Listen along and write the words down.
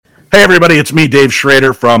Hey, everybody, it's me, Dave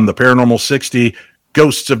Schrader from the Paranormal 60,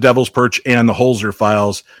 Ghosts of Devil's Perch, and the Holzer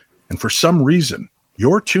Files. And for some reason,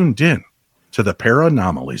 you're tuned in to the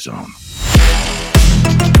Paranomaly Zone.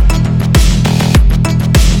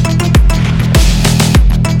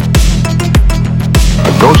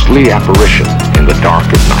 A ghostly apparition in the dark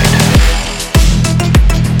of night.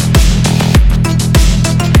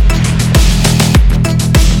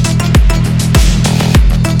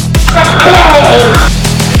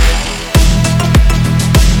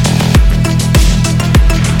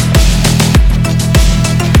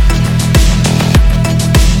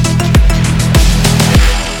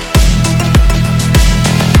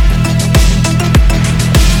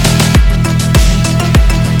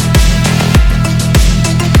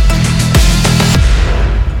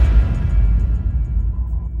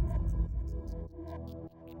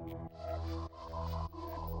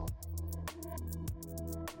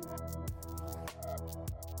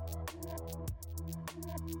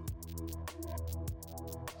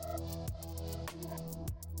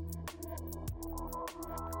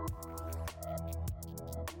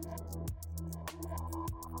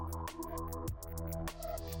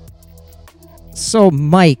 So,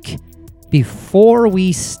 Mike, before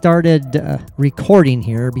we started recording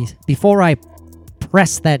here, before I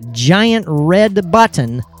pressed that giant red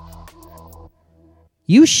button,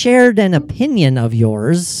 you shared an opinion of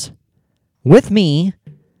yours with me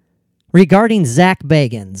regarding Zach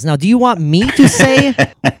Bagans. Now, do you want me to say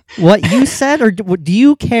what you said, or do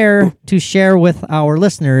you care to share with our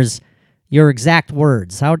listeners your exact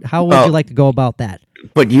words? How would you like to go about that?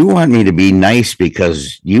 But you want me to be nice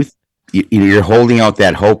because you're holding out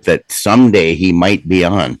that hope that someday he might be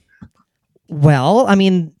on. Well, I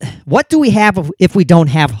mean, what do we have if we don't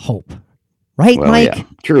have hope? Right, well, Mike? Yeah,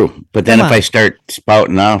 true. But then if I start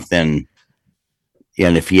spouting off, then,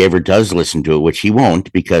 and if he ever does listen to it, which he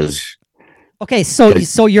won't, because... Okay,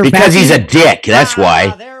 so you're... Because he's a dick, that's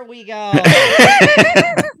why. There we go.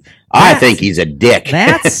 I think he's a dick.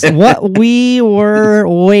 That's what we were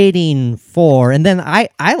waiting for. And then I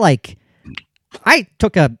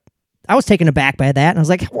was taken aback by that, and I was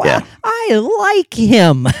like, wow, yeah. I like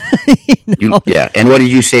him. Yeah, and what did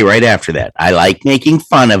you say right after that? I like making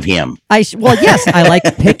fun of him. Well, yes, I like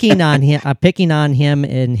picking on him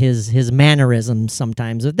and his mannerisms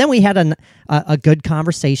sometimes. But then we had a good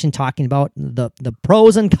conversation talking about the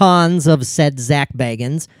pros and cons of said Zach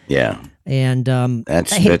Bagans. Yeah. And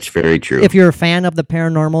that's very true. If you're a fan of the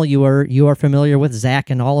paranormal, you are familiar with Zach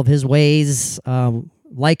and all of his ways,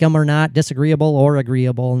 like him or not, disagreeable or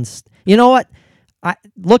agreeable. And you know what?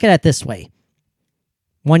 Look at it this way.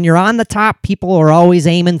 When you're on the top, people are always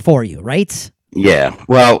aiming for you, right? Yeah.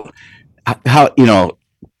 Well,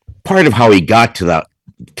 part of how he got to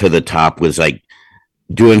the top was like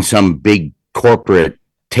doing some big corporate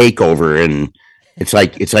takeover, and it's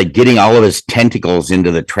like getting all of his tentacles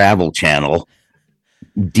into the Travel Channel,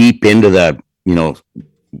 deep into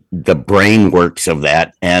the brain works of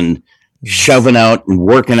that, and shoving out and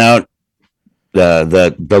working out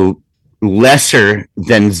the lesser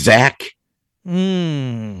than Zach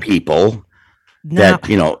people. Now, that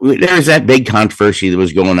there's that big controversy that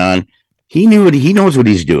was going on. He knows what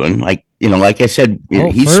he's doing. Like I said,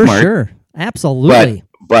 he's smart. Sure. Absolutely.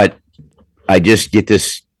 But I just get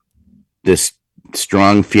this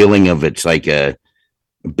strong feeling of it's like a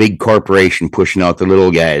big corporation pushing out the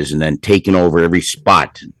little guys and then taking over every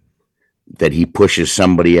spot that he pushes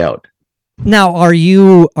somebody out. Now, are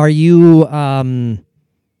you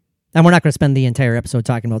and we're not going to spend the entire episode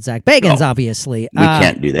talking about Zach Bagans, obviously. We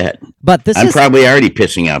can't do that. But I'm probably already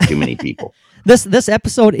pissing off too many people. This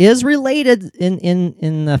episode is related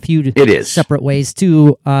in a few separate ways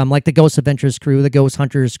to like the Ghost Adventures crew, the Ghost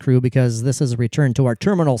Hunters crew, because this is a return to our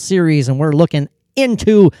Terminal series, and we're looking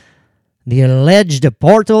into the alleged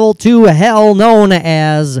portal to hell known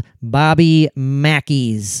as Bobby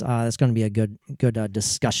Mackey's. That's going to be a good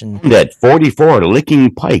discussion. At 44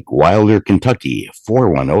 Licking Pike, Wilder, Kentucky,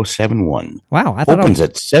 41071. Wow. Opens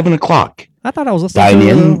at 7 o'clock. I thought I was listening Dine to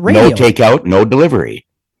in, the radio. no takeout, no delivery.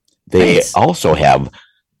 They also have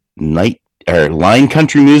line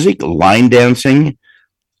country music, line dancing,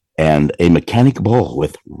 and a mechanic bull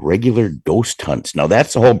with regular ghost hunts. Now,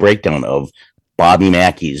 that's the whole breakdown of Bobby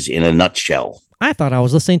Mackey's in a nutshell. I thought I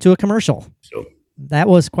was listening to a commercial. So that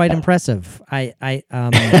was quite impressive. I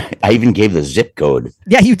even gave the zip code.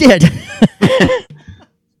 Yeah, you did.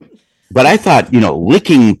 But I thought,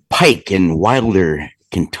 Licking Pike in Wilder,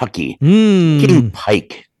 Kentucky. Licking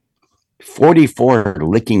Pike. 44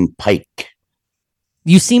 Licking Pike.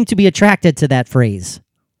 You seem to be attracted to that phrase.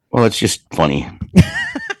 Well, it's just funny.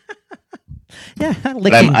 Yeah,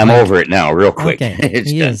 But I'm over it now, real quick. Okay, It's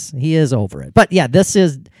he done. is. He is over it. But yeah, this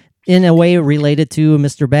is in a way related to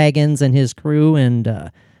Mr. Baggins and his crew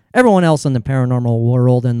and everyone else in the paranormal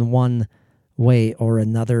world in one way or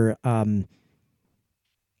another.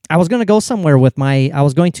 I was going to go somewhere with I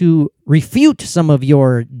was going to refute some of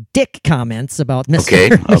your dick comments about Mr.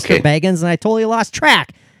 Mr. Baggins, and I totally lost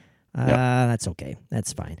track. That's okay.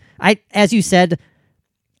 That's fine. As you said,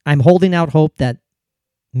 I'm holding out hope that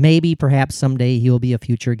maybe, perhaps someday he'll be a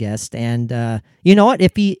future guest. And you know what?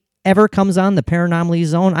 If he ever comes on the Paranormal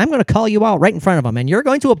Zone, I'm going to call you out right in front of him, and you're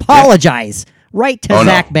going to apologize right to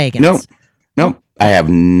Zach Baggins. No. I have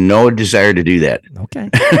no desire to do that. Okay.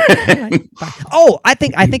 Oh, I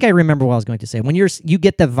think I remember what I was going to say. When you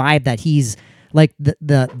get the vibe that he's like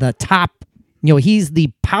the top, he's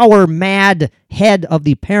the power mad head of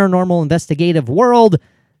the paranormal investigative world,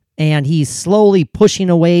 and he's slowly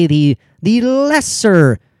pushing away the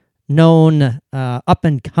lesser known up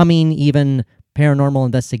and coming even paranormal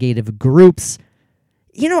investigative groups.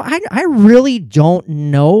 I really don't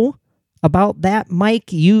know about that,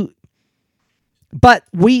 Mike. But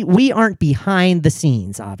we aren't behind the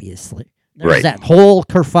scenes, obviously. There's that whole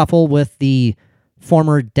kerfuffle with the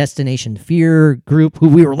former Destination Fear group, who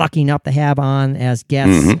we were lucky enough to have on as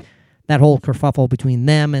guests. Mm-hmm. That whole kerfuffle between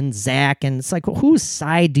them and Zach, and it's like, well, whose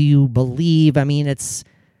side do you believe? I mean, it's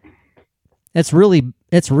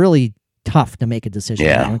really tough to make a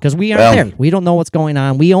decision because we aren't there. We don't know what's going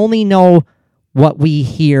on. We only know what we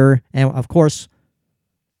hear, and of course,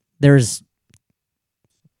 there's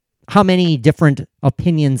how many different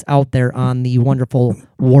opinions out there on the wonderful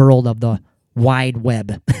world of the wide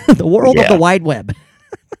web. The world of the wide web.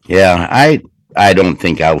 Yeah, I don't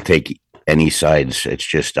think I'll take any sides. It's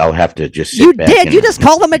just I'll have to just sit back. You just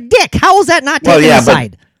called him a dick. How is that not taking a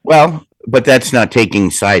side? But that's not taking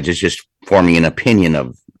sides. It's just forming an opinion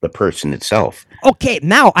of the person itself. Okay,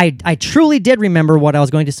 now I truly did remember what I was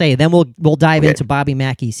going to say. Then we'll dive into Bobby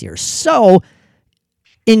Mackey's here. So,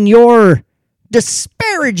 in your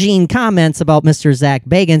disparaging comments about Mr. Zach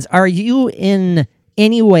Baggins, are you in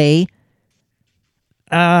any way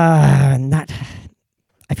not...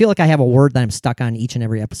 I feel like I have a word that I'm stuck on each and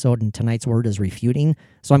every episode, and tonight's word is refuting.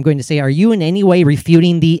 So I'm going to say, are you in any way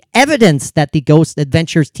refuting the evidence that the Ghost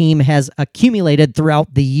Adventures team has accumulated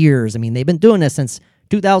throughout the years? I mean, they've been doing this since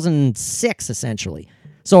 2006, essentially.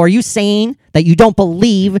 So are you saying that you don't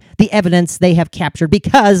believe the evidence they have captured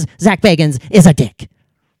because Zach Baggins is a dick?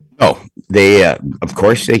 Oh, they of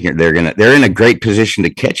course they're in a great position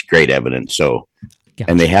to catch great evidence. So,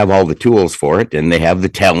 and they have all the tools for it, and they have the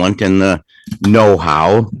talent and the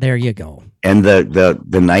know-how. There you go. And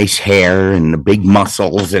the nice hair and the big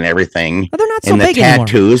muscles and everything. Well, they're not so and big the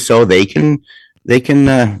tattoos, anymore.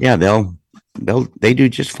 So they do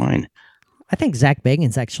just fine. I think Zach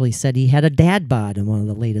Baggins actually said he had a dad bod in one of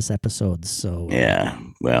the latest episodes. So yeah,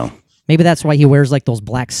 well. Maybe that's why he wears like those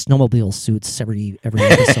black snowmobile suits every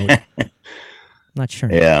episode. Not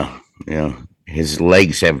sure. Yeah. His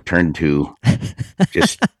legs have turned to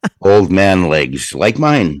just old man legs, like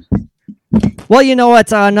mine. Well, you know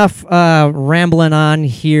what? Enough rambling on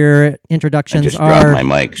here. Introductions I just dropped my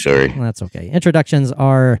mic. Sorry. That's okay. Introductions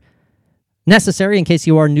are necessary in case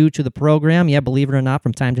you are new to the program. Yeah, believe it or not,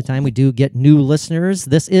 from time to time we do get new listeners.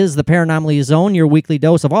 This is the Paranormal Zone, your weekly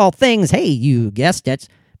dose of all things. Hey, you guessed it.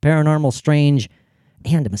 Paranormal, strange,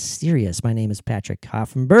 and mysterious. My name is Patrick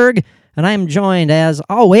Hoffenberg, and I am joined, as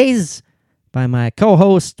always, by my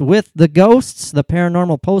co-host with the ghosts, the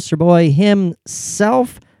paranormal poster boy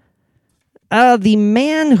himself, the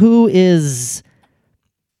man who is,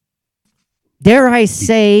 dare I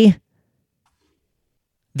say,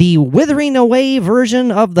 the withering away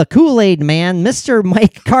version of the Kool-Aid Man, Mr.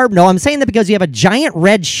 Mike Carbno. I'm saying that because you have a giant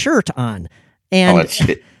red shirt on, and...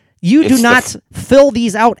 You do not fill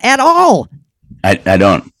these out at all. I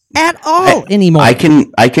don't. At all anymore. I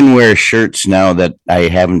can wear shirts now that I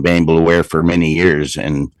haven't been able to wear for many years,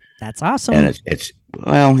 and that's awesome. And it's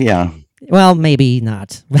well, yeah. Well, maybe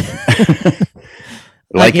not.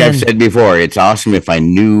 Like I've said before, it's awesome if I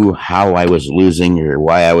knew how I was losing or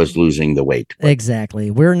why I was losing the weight.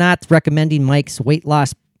 Exactly. We're not recommending Mike's weight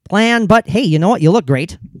loss plan, but hey, you know what? You look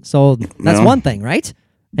great. So that's one thing, right?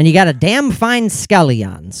 And you got a damn fine scully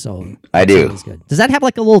on, so I do. Good. Does that have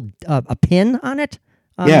like a little a pin on it?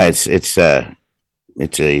 Yeah, it's a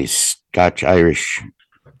Scots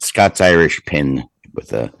Irish pin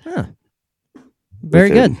with a. Huh. Very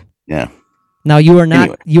good. Yeah. Now you are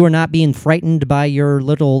not being frightened by your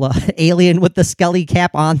little alien with the scully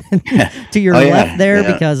cap on to your left there,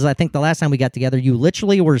 because I think the last time we got together, you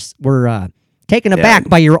literally were taken aback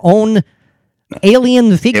by your own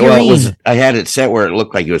alien figurine. Well, I had it set where it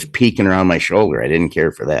looked like it was peeking around my shoulder. I didn't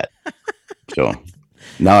care for that. So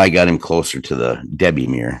now I got him closer to the Debbie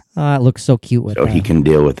mirror. Oh, it looks so cute with so he can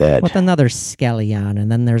deal with that. With another scallion,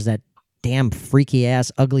 and then there's that damn freaky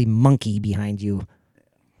ass ugly monkey behind you.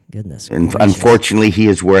 Goodness. And unfortunately, he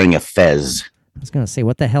is wearing a fez. I was going to say,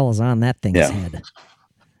 what the hell is on that thing's head?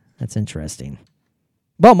 That's interesting.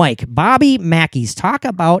 Well, Mike, Bobby Mackey's, talk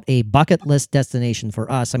about a bucket list destination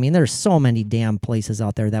for us. I mean, there's so many damn places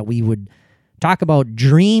out there that we would talk about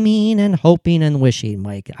dreaming and hoping and wishing,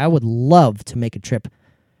 Mike. I would love to make a trip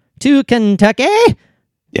to Kentucky.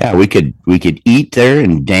 Yeah, we could eat there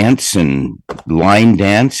and dance and line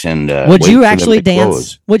dance and would you actually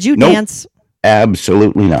dance? Would you dance?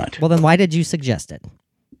 Absolutely not. Well, then why did you suggest it?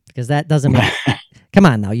 Because that doesn't make Come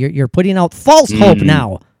on now, you're putting out false hope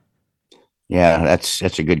now. Yeah,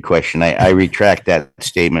 that's a good question. I retract that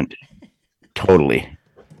statement totally.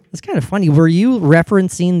 It's kind of funny. Were you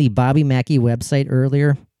referencing the Bobby Mackey website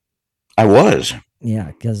earlier? I was. Yeah,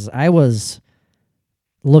 because I was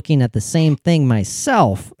looking at the same thing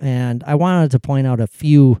myself, and I wanted to point out a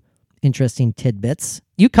few interesting tidbits.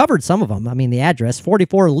 You covered some of them. I mean, the address,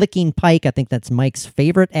 44 Licking Pike. I think that's Mike's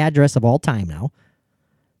favorite address of all time now.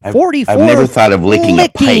 44 I've never thought of licking a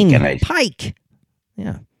pike. Pike.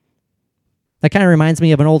 Yeah. That kind of reminds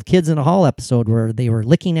me of an old Kids in the Hall episode where they were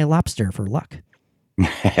licking a lobster for luck. Do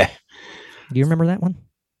you remember that one?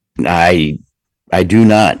 I do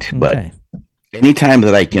not, but anytime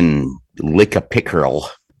that I can lick a pickerel.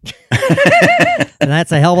 And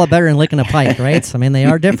that's a hell of a lot better than licking a pike, right? I mean, they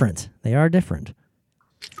are different. They are different.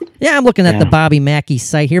 Yeah, I'm looking at the Bobby Mackey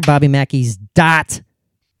site here,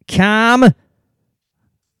 BobbyMackeys.com.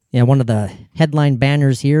 Yeah, one of the headline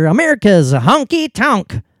banners here, America's Honky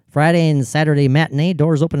Tonk. Friday and Saturday matinee,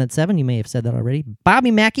 doors open at 7. You may have said that already.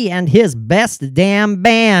 Bobby Mackey and his best damn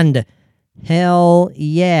band. Hell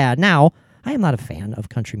yeah. Now, I am not a fan of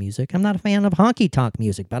country music. I'm not a fan of honky-tonk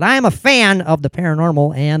music, but I am a fan of the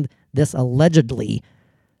paranormal and this allegedly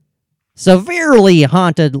severely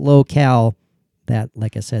haunted locale that,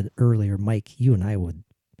 like I said earlier, Mike, you and I we'd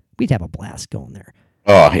have a blast going there.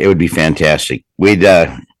 Oh, it would be fantastic. We'd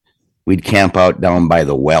camp out down by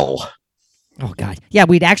the well. Oh, God. Yeah,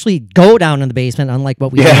 we'd actually go down in the basement, unlike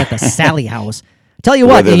what we did at the Sally house. I tell you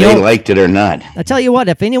what. Whether they liked it or not. I tell you what,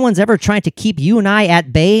 if anyone's ever trying to keep you and I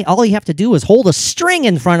at bay, all you have to do is hold a string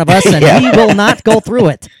in front of us, and we will not go through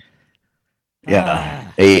it.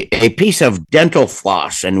 Yeah. A piece of dental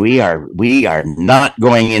floss, and we are not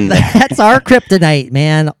going in there. That's our kryptonite,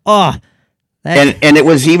 man. Oh. And it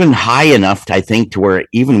was even high enough, I think, to where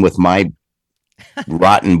even with my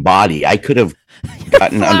rotten body, I could have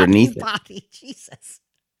gotten underneath it. Jesus.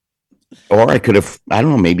 Or I could have, I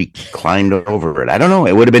don't know, maybe climbed over it. I don't know.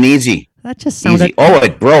 It would have been easy. That just sounded easy. Oh,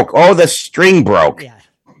 it broke. Oh, the string broke. Yeah,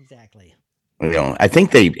 exactly. You know, I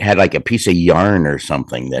think they had like a piece of yarn or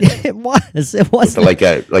something that it was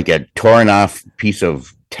like a torn off piece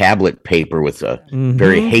of tablet paper with a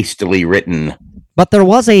very hastily written. But there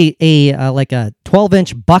was a like a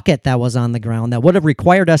 12-inch bucket that was on the ground that would have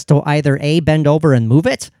required us to either bend over and move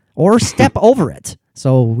it or step over it.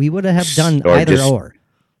 So we would have done either or.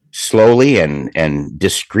 Slowly and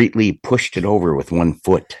discreetly pushed it over with one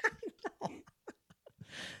foot.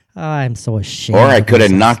 I'm so ashamed. Or I could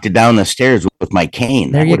have knocked it down the stairs with my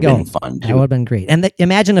cane. There that you go. Would have been fun too. That would have been great. And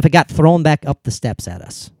imagine if it got thrown back up the steps at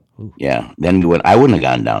us. Ooh. Yeah, then I wouldn't have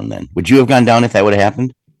gone down then. Would you have gone down if that would have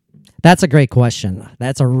happened? That's a great question.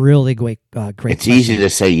 That's a really great question. It's easy to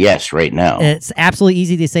say yes right now. It's absolutely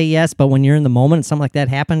easy to say yes, but when you're in the moment and something like that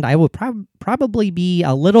happened, I would probably be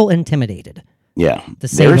a little intimidated. Yeah.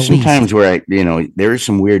 There are some times where there are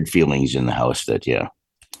some weird feelings in the house that, And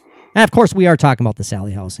of course, we are talking about the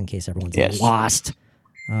Sally house in case everyone's lost.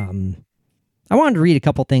 I wanted to read a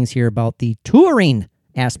couple things here about the touring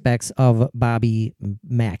aspects of Bobby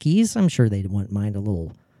Mackey's. I'm sure they wouldn't mind a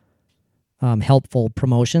little helpful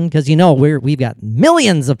promotion because we've got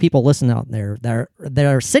millions of people listening out there that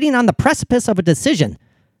are sitting on the precipice of a decision.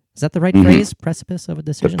 Is that the right phrase? Precipice of a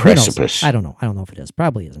decision? The precipice. I don't know. I don't know if it is.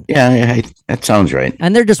 Probably isn't. Yeah, that sounds right.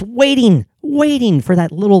 And they're just waiting for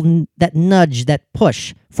that nudge, that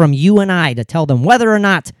push from you and I to tell them whether or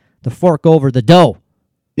not to fork over the dough.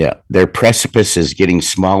 Yeah, their precipice is getting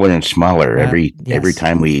smaller and smaller every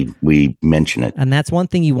time we mention it. And that's one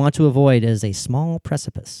thing you want to avoid is a small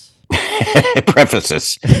precipice.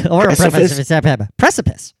 Precipice. Or precipice.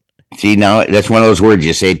 Precipice. See, now that's one of those words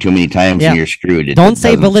you say too many times and you're screwed. Don't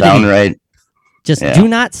say validity. Sound right. Just do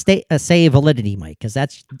not say validity, Mike, because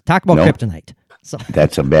that's talk about kryptonite. So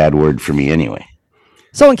that's a bad word for me anyway.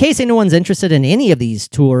 So in case anyone's interested in any of these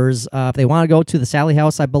tours, if they want to go to the Sally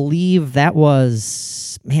House, I believe that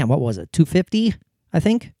was, man, what was it? $250, I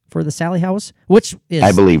think, for the Sally House, which is,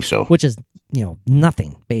 I believe so. which is,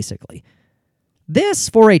 nothing basically. This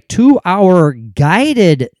for a 2-hour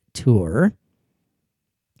guided tour,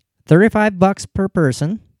 $35 per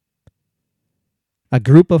person. A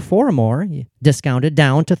group of 4 or more, discounted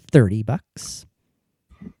down to $30.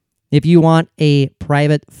 If you want a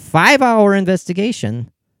private 5-hour investigation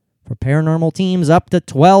for paranormal teams up to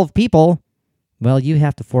 12 people, well, you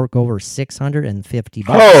have to fork over $650.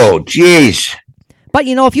 Oh, jeez. But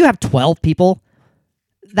if you have 12 people,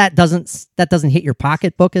 that doesn't hit your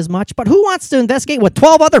pocketbook as much. But who wants to investigate with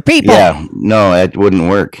 12 other people? Yeah, no, that wouldn't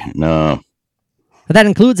work. No. That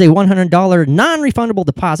includes a $100 non-refundable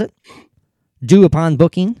deposit due upon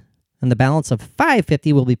booking, and the balance of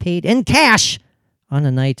 $550 will be paid in cash on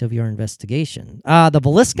the night of your investigation. The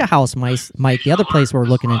Villisca House, Mike, the other place we're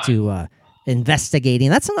looking into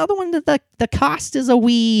investigating, that's another one that the cost is a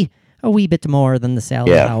wee bit more than the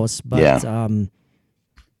Sally House. But,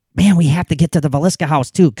 man, we have to get to the Villisca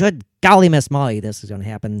House, too. Good golly, Miss Molly, this is going to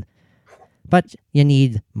happen. But you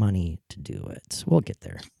need money to do it. We'll get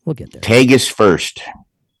there. Tagus first.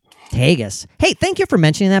 Tagus. Hey, thank you for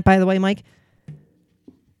mentioning that, by the way, Mike.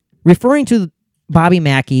 Referring to Bobby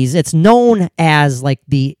Mackey's, it's known as like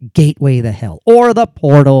the gateway to hell or the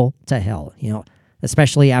portal to hell,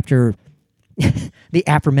 especially after the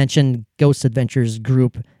aforementioned Ghost Adventures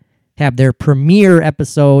group have their premiere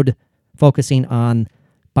episode focusing on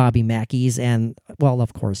Bobby Mackey's. And, well,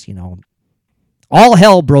 of course, all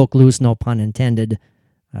hell broke loose, no pun intended.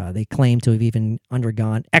 They claim to have even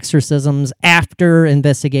undergone exorcisms after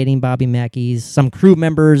investigating Bobby Mackey's. Some crew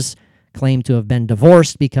members claim to have been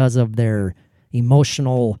divorced because of their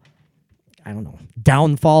emotional,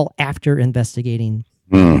 downfall after investigating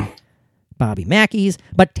Bobby Mackey's.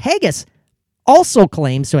 But Tagus also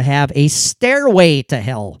claims to have a stairway to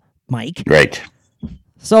hell, Mike. Right.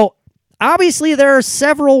 So, obviously, there are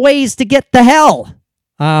several ways to get to hell.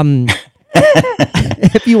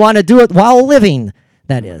 If you want to do it while living,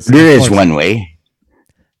 that is. There is one way.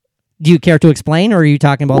 Do you care to explain, or are you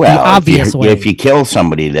talking about the obvious way? If you kill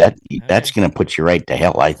somebody, that's going to put you right to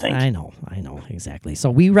hell, I think. I know, exactly. So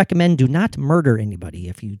we recommend do not murder anybody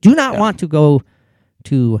if you do not want to go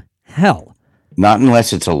to hell. Not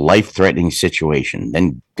unless it's a life-threatening situation.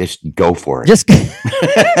 Then just go for it.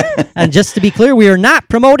 And just to be clear, we are not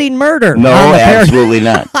promoting murder. No, absolutely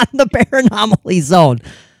not. On the Paranormal Zone.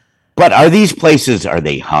 But are these places, are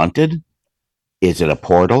they haunted? Is it a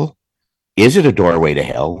portal? Is it a doorway to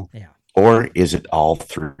hell? Yeah. Or is it all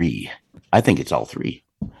three? I think it's all three.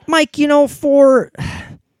 Mike, for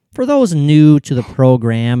those new to the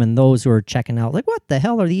program and those who are checking out, like, what the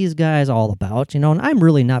hell are these guys all about? And I'm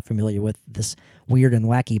really not familiar with this weird and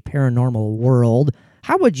wacky paranormal world.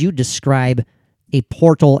 How would you describe a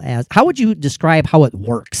portal how would you describe how it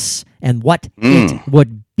works and what it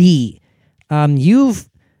would be?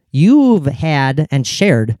 You've had and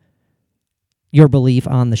shared your belief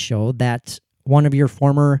on the show that one of your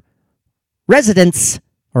former residents,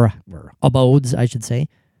 or abodes, I should say,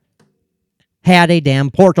 had a damn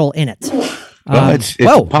portal in it. It's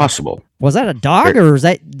possible. Was that a dog, or was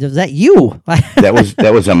that you?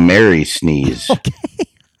 that was a Mary sneeze. Okay.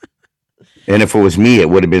 And if it was me, it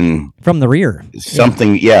would have been from the rear.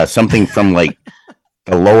 Something, something from like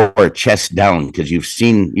the lower chest down, because you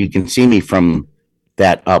can see me from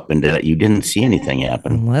that up, and you didn't see anything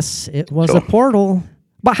happen. Unless it was a portal.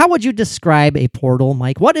 But how would you describe a portal,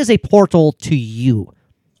 Mike? What is a portal to you?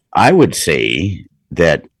 I would say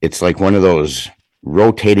that it's like one of those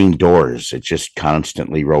rotating doors. It's just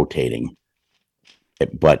constantly rotating.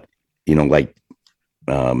 But,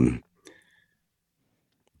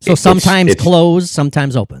 so sometimes closed,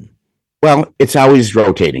 sometimes open. Well, it's always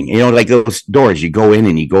rotating. Like those doors, you go in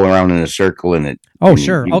and you go around in a circle, and it. Oh,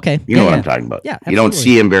 sure. Okay. You know what I'm talking about. Yeah, absolutely. You don't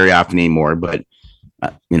see them very often anymore, but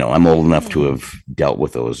I'm old enough to have dealt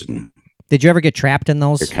with those. And did you ever get trapped in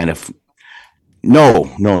those? They're kind of.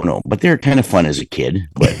 No. But they're kind of fun as a kid.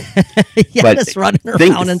 But just running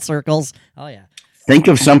around in circles. Oh yeah. Think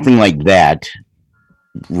of something like that,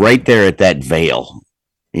 right there at that veil.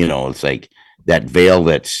 It's like that veil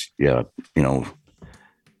that's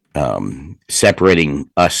separating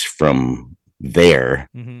us from there.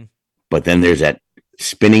 Mm-hmm. But then there's that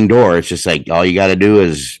spinning door. It's just like all you got to do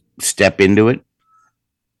is step into it,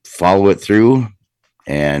 follow it through,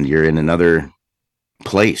 and you're in another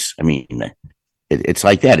place. I mean, it's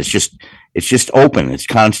like that. It's just open. It's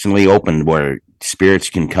constantly open where spirits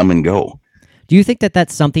can come and go. Do you think that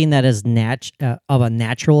that's something that is of a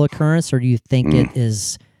natural occurrence, or do you think it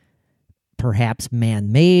is perhaps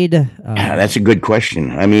man-made? That's a good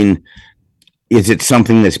question. I mean, is it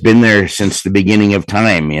something that's been there since the beginning of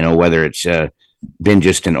time? Whether it's been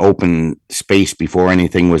just an open space before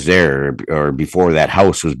anything was there, or before that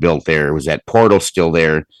house was built there? Was that portal still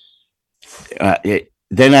there?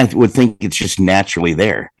 Then I would think it's just naturally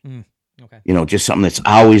there. Okay. Just something that's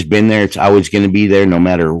always been there. It's always going to be there no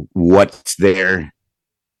matter what's there.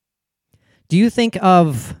 Do you think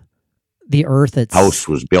of the Earth? Its house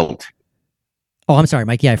was built. Oh, I'm sorry,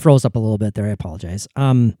 Mike. Yeah, I froze up a little bit there. I apologize.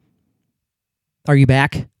 Are you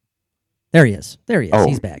back? There he is. Oh,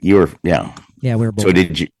 he's back. You were, yeah. Yeah, we were both. So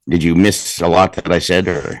did you miss a lot that I said,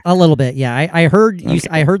 or a little bit? Yeah, I heard you.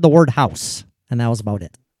 I heard the word house, and that was about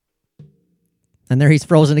it. And there he's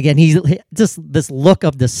frozen again. He's just this look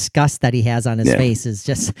of disgust that he has on his face is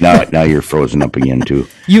just. Now you're frozen up again too.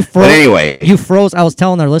 You froze. But anyway, you froze. I was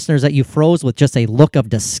telling our listeners that you froze with just a look of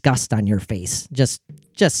disgust on your face. Just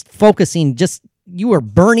focusing. You were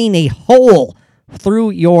burning a hole through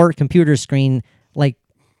your computer screen, like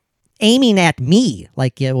aiming at me,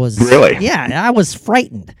 like it was. Really? Yeah, I was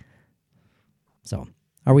frightened. So,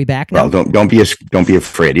 are we back now? Well, don't be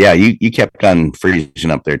afraid. Yeah, you kept on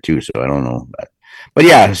freezing up there too, so I don't know. But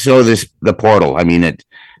yeah, so the portal. I mean it,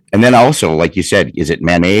 and then also, like you said, is it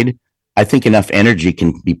man-made? I think enough energy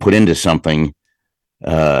can be put into something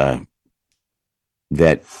that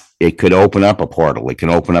it could open up a portal. It can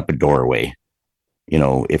open up a doorway.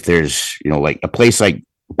 If there's like a place like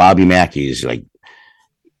Bobby Mackey's, like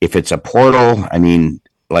if it's a portal, I mean,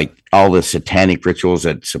 like all the satanic rituals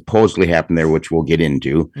that supposedly happen there, which we'll get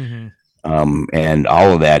into, and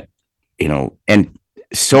all of that, and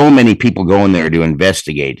so many people go in there to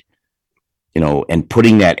investigate, and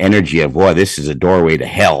putting that energy of, boy, this is a doorway to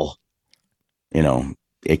hell,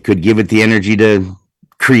 it could give it the energy to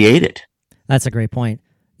create it. That's a great point.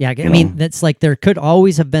 Yeah, I mean, that's like there could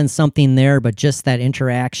always have been something there, but just that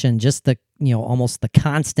interaction, just the, almost the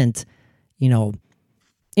constant,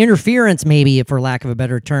 interference, maybe, for lack of a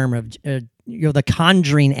better term, of the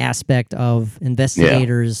conjuring aspect of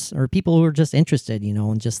investigators or people who are just interested,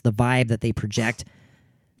 and just the vibe that they project.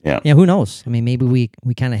 Yeah, who knows? I mean, maybe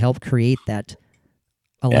we kind of help create that.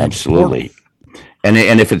 Absolutely, and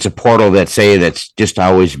if it's a portal that's just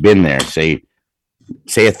always been there, say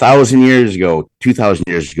 1,000 years ago, 2,000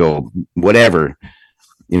 years ago, whatever,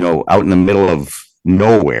 out in the middle of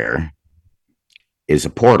nowhere is a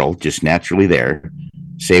portal just naturally there.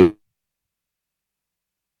 Say,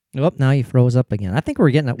 oh, now you froze up again. I think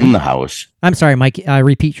we're getting it in the house. I'm sorry, Mike.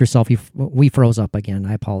 Repeat yourself. We froze up again.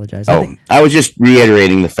 I apologize. I was just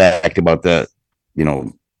reiterating the fact about a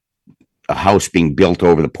house being built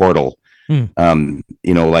over the portal. When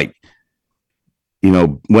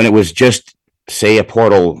it was just, say, a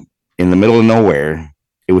portal in the middle of nowhere,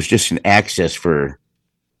 it was just an access for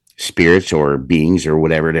spirits or beings or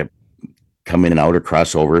whatever to come in and out or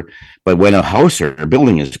cross over. But when a house or a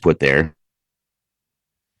building is put there,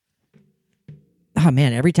 oh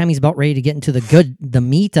man, every time he's about ready to get into the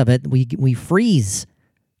meat of it, we freeze.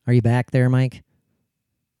 Are you back there, Mike?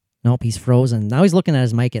 Nope, he's frozen. Now he's looking at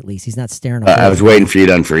his mic at least. He's not staring at I was waiting for you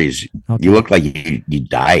to unfreeze. Okay. You look like you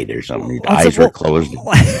died or something. Your eyes were closed.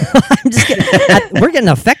 I'm just we're getting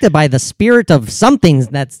affected by the spirit of something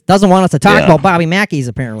that doesn't want us to talk about Bobby Mackey's,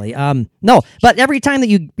 apparently. No, but every time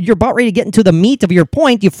that you're about ready to get into the meat of your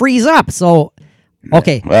point, you freeze up. So,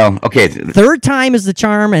 okay. Well, okay. Third time is the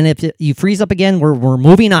charm, and if you freeze up again, we're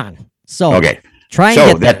moving on. So, okay. Try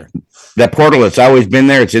and get there. That portal, it's always been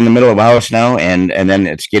there. It's in the middle of a house now, and then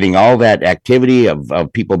it's getting all that activity of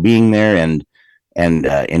people being there and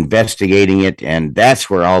investigating it, and that's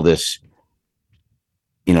where all this,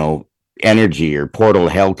 energy or portal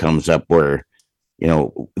hell comes up, where,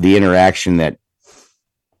 the interaction that,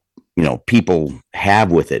 people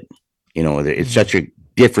have with it, it's such a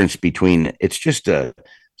difference between, it's just a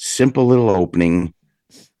simple little opening,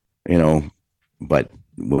 but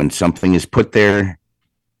when something is put there,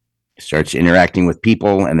 starts interacting with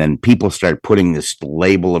people, and then people start putting this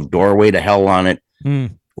label of doorway to hell on it,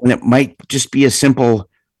 when it might just be a simple,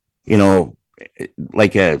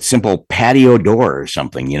 like a simple patio door or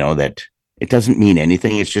something, that it doesn't mean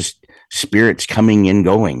anything. It's just spirits coming and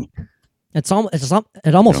going. It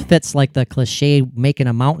almost fits like the cliche, making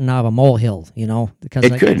a mountain out of a molehill, because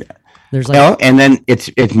it could. There's and then it's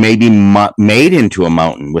maybe made into a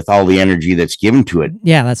mountain with all the energy that's given to it.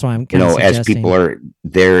 Yeah, that's why I'm as people are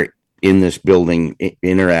there in this building,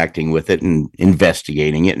 interacting with it and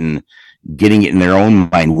investigating it and getting it in their own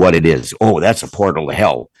mind what it is. Oh, that's a portal to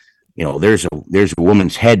hell. There's a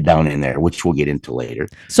woman's head down in there, which we'll get into later.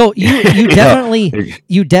 So you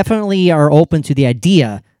definitely are open to the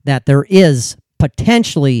idea that there is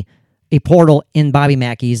potentially a portal in Bobby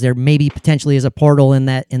Mackey's. There maybe potentially is a portal in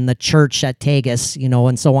the church at Tagus,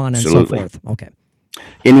 and so on and Absolutely. so forth. Okay.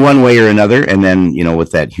 In one way or another, and then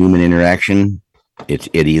with that human interaction, it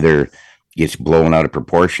either gets blown out of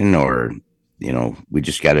proportion, or we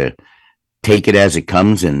just got to take it as it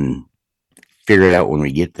comes and figure it out when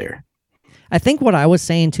we get there. I think what I was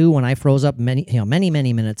saying too when I froze up many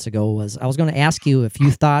minutes ago was I was going to ask you if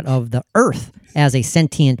you thought of the Earth as a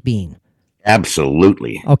sentient being.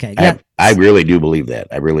 Absolutely. Okay. Yeah. I really do believe that.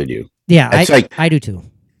 I really do. Yeah, I do too.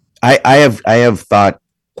 I have thought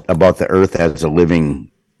about the Earth as a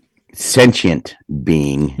living, sentient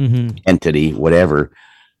being, entity, whatever.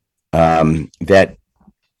 That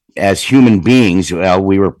as human beings,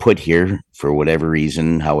 we were put here for whatever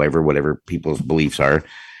reason, whatever people's beliefs are.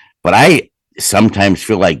 But I sometimes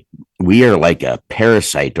feel like we are like a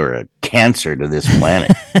parasite or a cancer to this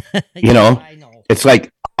planet. I know. It's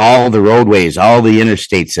like all the roadways, all the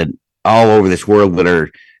interstates, and all over this world that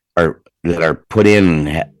are put in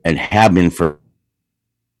and have been for.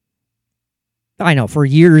 I know, for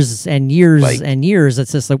years and years and years.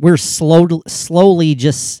 It's just like we're slowly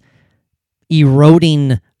just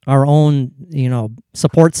eroding our own,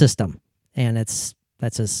 support system, and that's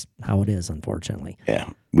just how it is, unfortunately. Yeah,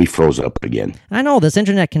 we froze up again. I know this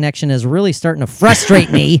internet connection is really starting to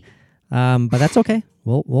frustrate me, but that's okay.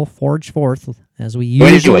 We'll forge forth as we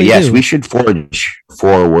usually do. Yes, we should forge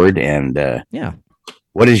forward. And yeah,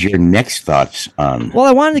 what is your next thoughts on? Well,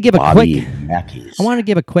 I wanted to give Mackey's? I wanted to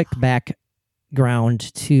give a quick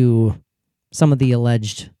background to some of the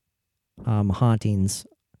alleged hauntings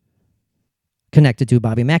connected to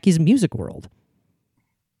Bobby Mackey's music world.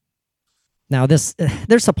 Now, there's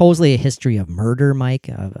supposedly a history of murder, Mike,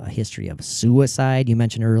 a history of suicide. You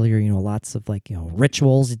mentioned earlier, lots of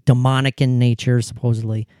rituals, demonic in nature,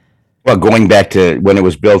 supposedly. Well, going back to when it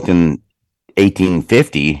was built in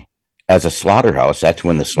 1850 as a slaughterhouse, that's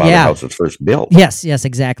when the slaughterhouse was first built. Yes,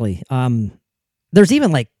 exactly. There's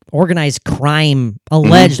even organized crime,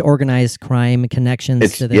 alleged organized crime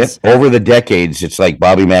connections to this. Yeah, over the decades, it's like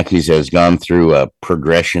Bobby Mackey's has gone through a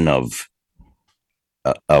progression of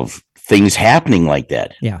things happening like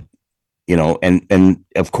that. Yeah. And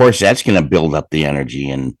of course that's going to build up the energy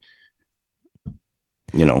and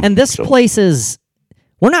And this place is,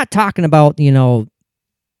 we're not talking about,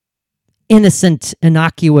 innocent,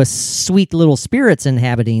 innocuous, sweet little spirits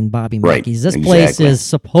inhabiting Bobby Mackey's. This place is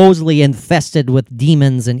supposedly infested with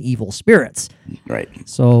demons and evil spirits. Right.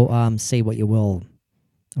 So say what you will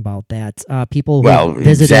about that. People who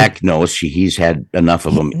visited, Zach knows he's had enough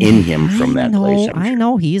of them in him from that place. I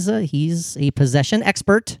know he's a possession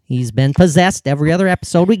expert. He's been possessed every other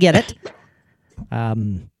episode. We get it.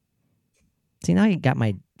 See, now you got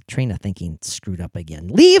my train of thinking screwed up again.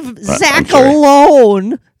 Leave Zach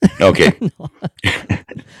alone. Okay. Leave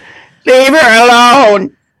her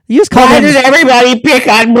alone. Why does everybody pick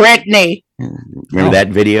on Brittany? Remember that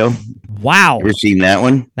video? Wow. Ever seen that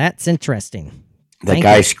one? That's interesting. The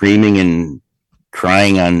guy screaming and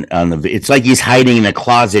crying on the. It's like he's hiding in a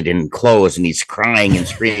closet in clothes, and he's crying and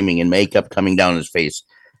screaming, and makeup coming down his face,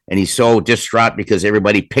 and he's so distraught because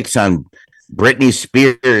everybody picks on Britney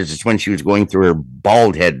Spears. It's when she was going through her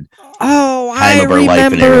bald head. Oh, I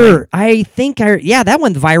remember. I think that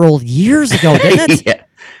went viral years ago, didn't it?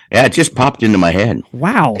 Yeah, it just popped into my head.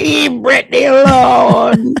 Wow. Leave Britney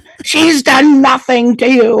alone. She's done nothing to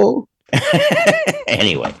you.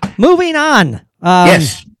 Anyway, moving on.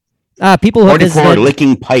 Yes. People who have visited,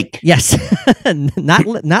 licking pike. Yes, not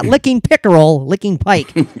licking pickerel, licking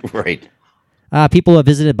pike. Right. People who have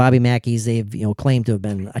visited Bobby Mackey's, they've claimed to have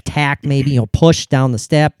been attacked, maybe pushed down the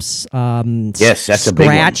steps. Yes, that's a big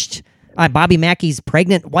one. Scratched. Bobby Mackey's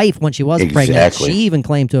pregnant wife, when she was pregnant, she even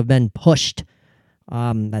claimed to have been pushed.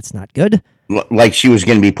 That's not good. Like she was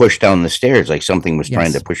going to be pushed down the stairs, like something was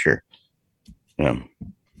trying to push her. Yeah.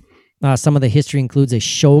 Some of the history includes a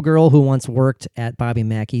showgirl who once worked at Bobby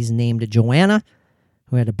Mackey's named Joanna,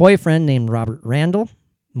 who had a boyfriend named Robert Randall.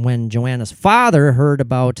 When Joanna's father heard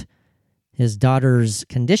about his daughter's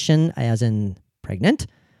condition, as in pregnant,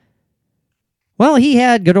 well, he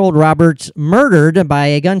had good old Robert murdered by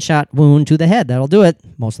a gunshot wound to the head. That'll do it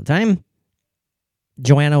most of the time.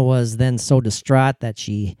 Joanna was then so distraught that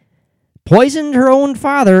she poisoned her own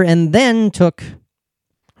father and then took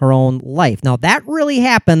her own life. Now, that really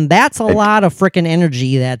happened. That's a lot of freaking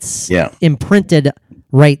energy that's imprinted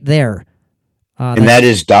right there. And that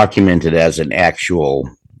is documented as an actual,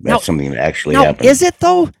 that's something that actually happened. Is it,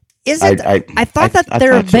 though? Is it? I thought that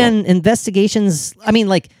there have been investigations,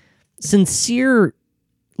 sincere,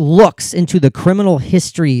 looks into the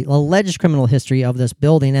alleged criminal history of this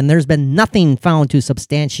building, and there's been nothing found to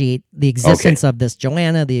substantiate the existence of this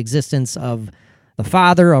Joanna, the existence of the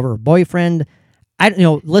father, of her boyfriend.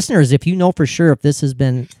 Listeners, if you know for sure if this has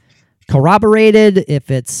been corroborated,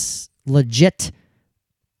 if it's legit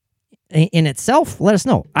in itself, let us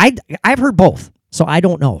know. I've heard both, so I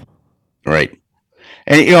don't know. Right.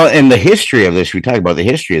 And, and the history of this, we talk about the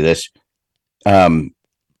history of this,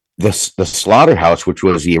 the slaughterhouse, which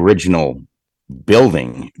was the original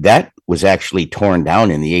building, that was actually torn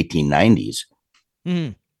down in the 1890s.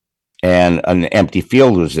 And an empty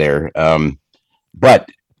field was there. But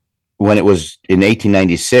when it was in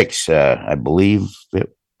 1896, I believe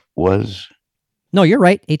it was. No, you're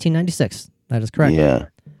right. 1896. That is correct. Yeah.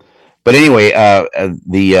 But anyway,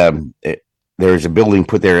 there's a building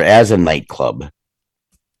put there as a nightclub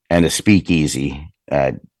and a speakeasy.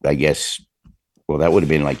 I guess, well, that would have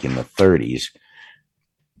been like in the 30s.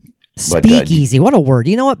 Speakeasy, what a word.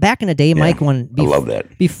 You know what? Back in the day, Mike, I love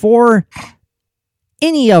that. Before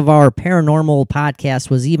any of our paranormal podcasts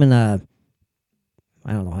was even I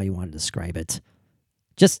don't know how you want to describe it.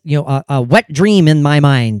 Just, a wet dream in my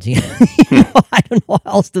mind. I don't know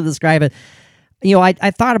how else to describe it.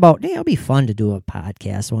 I thought about, it'll be fun to do a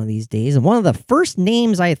podcast one of these days. And one of the first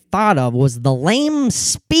names I thought of was the Lame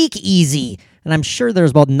Speakeasy. And I'm sure there's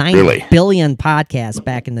about 9 billion podcasts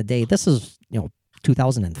back in the day. This is,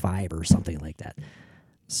 2005 or something like that.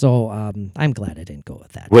 So I'm glad I didn't go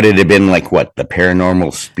with that. Would it have been like what, the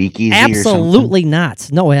Paranormal Speakeasy? Absolutely not.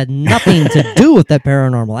 No, it had nothing to do with the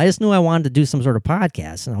paranormal. I just knew I wanted to do some sort of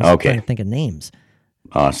podcast, and I was trying to think of names.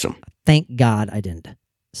 Awesome. Thank God I didn't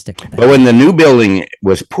stick with that. But when the new building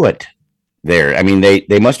was put there, I mean,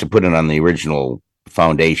 they must have put it on the original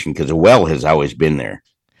foundation because a well has always been there.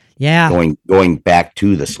 Yeah. Going back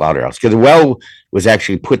to the slaughterhouse, because the well was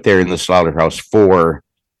actually put there in the slaughterhouse for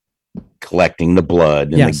collecting the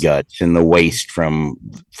blood and the guts and the waste from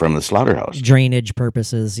the slaughterhouse. Drainage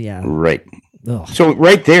purposes, yeah. Right. Ugh. So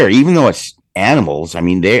right there, even though it's animals, I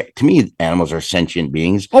mean, to me, animals are sentient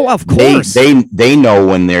beings. Oh, of course. They know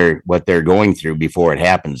what they're going through before it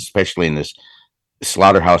happens, especially in this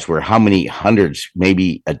slaughterhouse where how many hundreds,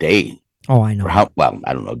 maybe a day. Oh, I know.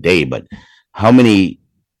 I don't know day, but how many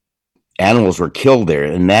animals were killed there,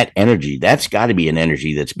 and that energy, that's got to be an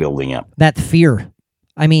energy that's building up. That fear.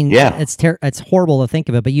 I mean, it's horrible to think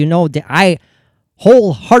of it, but I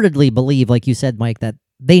wholeheartedly believe, like you said, Mike, that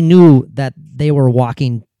they knew that they were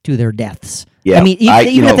walking to their deaths. Yeah. I mean,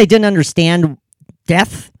 even if they didn't understand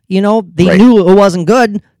death, they knew it wasn't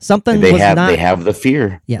good. They have the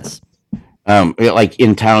fear. Yes. Like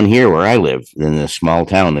in town here where I live, in a small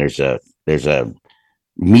town, there's a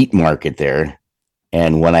meat market there.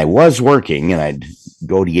 And when I was working and I'd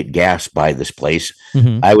go to get gas by this place,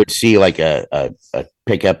 I would see like a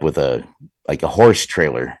pickup with a horse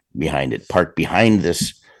trailer behind it, parked behind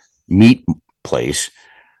this meat place,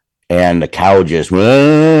 and the cow just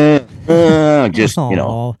and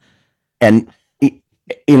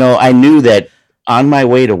I knew that on my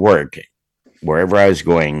way to work, wherever I was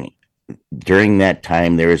going, during that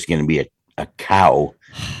time there was going to be a cow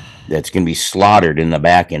that's going to be slaughtered in the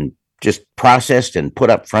back and just processed and put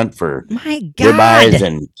up front for ribeyes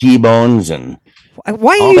and T-bones and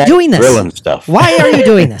why are you doing this? Grilling stuff. Why are you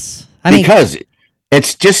doing this? Because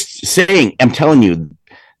it's just saying, I'm telling you,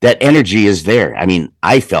 that energy is there. I mean,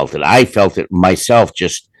 I felt it myself,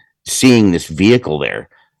 just seeing this vehicle there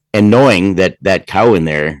and knowing that cow in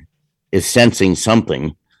there is sensing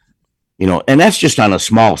something, and that's just on a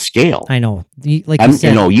small scale. I know.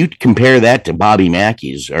 You compare that to Bobby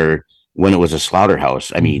Mackey's or when it was a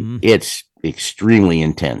slaughterhouse. I mean, it's extremely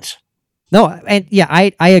intense. No, and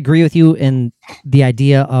I agree with you in the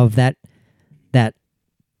idea of that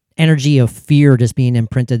energy of fear just being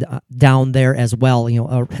imprinted down there as well,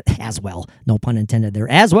 no pun intended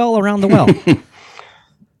there, as well around the well.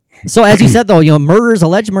 So as you said, though,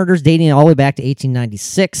 alleged murders dating all the way back to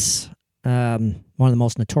 1896, one of the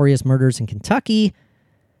most notorious murders in Kentucky.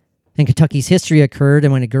 In Kentucky's history occurred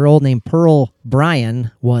and when a girl named Pearl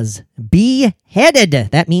Bryan was beheaded.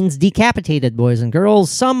 That means decapitated, boys and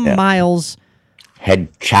girls. Miles.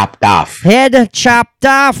 Head chopped off. No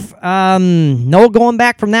going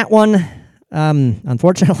back from that one,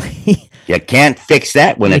 unfortunately. You can't fix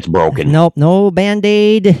that when it's broken. Nope, no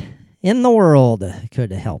Band-Aid in the world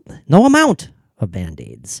could help. No amount of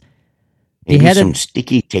Band-Aids. Maybe some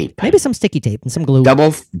sticky tape. Maybe some sticky tape and some glue.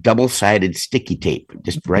 Double-sided sticky tape,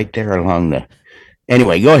 just right there along the...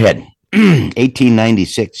 Anyway, go ahead.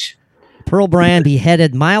 1896. Pearl Bryan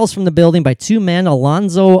beheaded miles from the building by two men,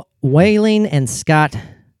 Alonzo Whaling and Scott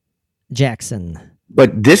Jackson.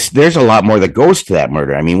 But there's a lot more that goes to that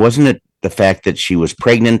murder. I mean, wasn't it the fact that she was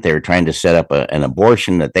pregnant? They were trying to set up an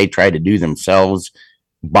abortion that they tried to do themselves,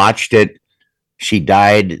 botched it. She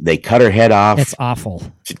died. They cut her head off. It's awful.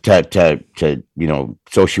 To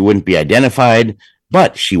so she wouldn't be identified.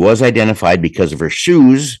 But she was identified because of her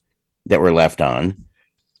shoes that were left on.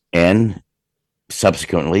 And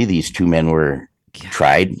subsequently, these two men were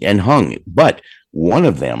tried and hung. But one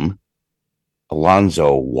of them,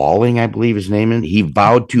 Alonzo Walling, I believe his name is, he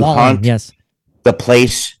vowed to haunt the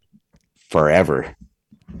place forever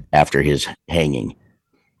after his hanging.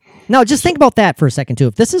 Now, just think about that for a second, too.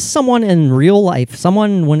 If this is someone in real life,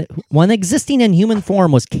 someone when existing in human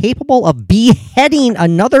form was capable of beheading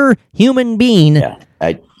another human being. Yeah,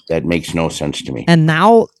 that makes no sense to me. And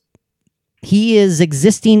now he is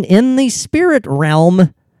existing in the spirit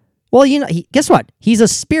realm. Well, guess what? He's a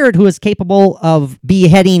spirit who is capable of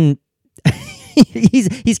beheading.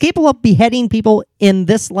 he's capable of beheading people in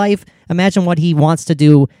this life. Imagine what he wants to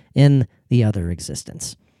do in the other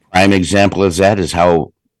existence. Prime example of that is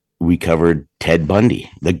how we covered Ted Bundy,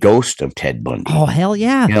 the ghost of Ted Bundy. Oh, hell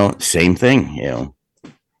yeah. Same thing,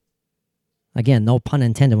 Again, no pun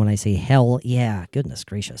intended when I say hell yeah. Goodness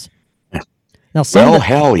gracious. Now,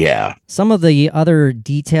 hell yeah. Some of the other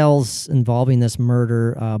details involving this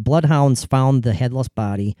murder, bloodhounds found the headless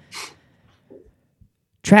body,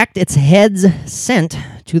 tracked its head's scent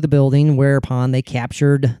to the building, whereupon they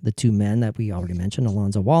captured the two men that we already mentioned,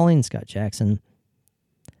 Alonzo Walling and Scott Jackson.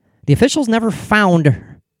 The officials never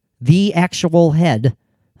found the actual head.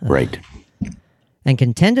 Right. And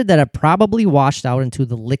contended that it probably washed out into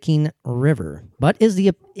the Licking River. But it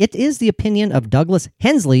is the opinion of Douglas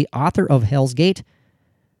Hensley, author of Hell's Gate,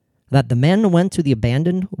 that the men went to the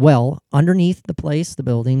abandoned well underneath the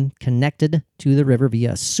building, connected to the river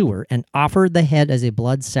via a sewer, and offered the head as a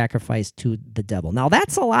blood sacrifice to the devil. Now,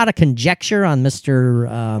 that's a lot of conjecture on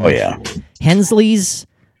Mr. Hensley's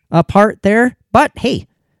part there. But, hey,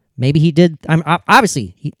 maybe he did.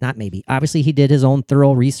 Obviously, he did his own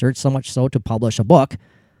thorough research, so much so to publish a book.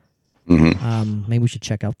 Mm-hmm. Maybe we should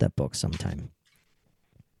check out that book sometime.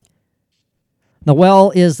 The well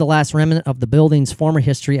is the last remnant of the building's former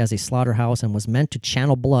history as a slaughterhouse and was meant to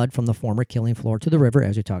channel blood from the former killing floor to the river,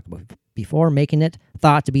 as we talked about before, making it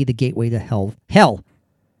thought to be the gateway to hell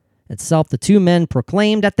itself. The two men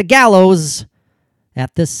proclaimed at the gallows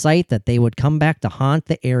at this site that they would come back to haunt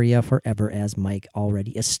the area forever, as Mike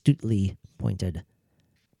already astutely pointed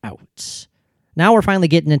out. Now we're finally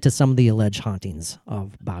getting into some of the alleged hauntings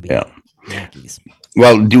of Bobby Mackey's.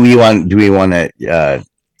 Well, do we want to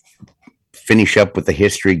finish up with the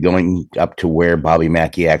history going up to where Bobby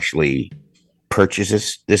Mackey actually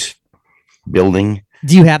purchases this building?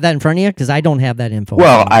 Do you have that in front of you? Because I don't have that info.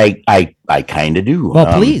 Well, I kind of do.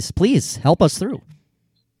 Well, please help us through.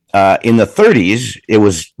 In the 30s,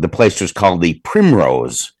 the place was called the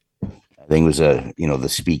Primrose. I think it was the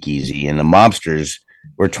speakeasy, and the mobsters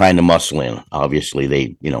were trying to muscle in.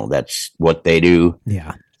 Obviously, that's what they do.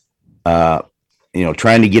 Yeah.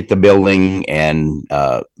 Trying to get the building, and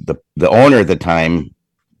the owner at the time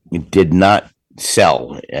did not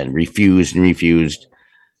sell and refused.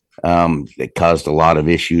 It caused a lot of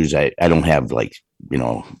issues. I don't have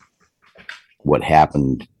what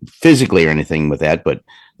happened physically or anything with that, but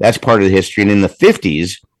that's part of the history. And in the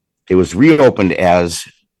 50s, it was reopened as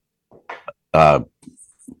a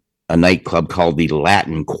nightclub called the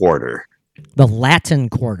Latin Quarter. The Latin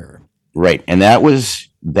Quarter. Right. And that was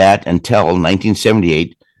that until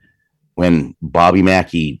 1978 when Bobby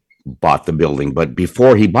Mackey bought the building. But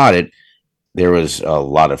before he bought it, there was a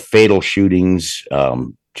lot of fatal shootings, it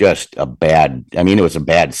was a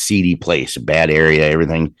bad, seedy place, a bad area,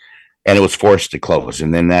 everything. And it was forced to close.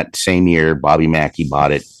 And then that same year, Bobby Mackey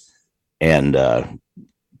bought it and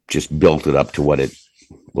just built it up to what it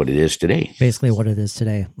is today. Basically what it is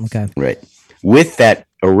today. Okay. Right. With that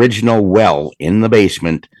original well in the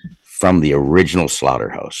basement from the original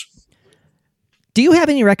slaughterhouse. Do you have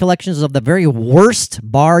any recollections of the very worst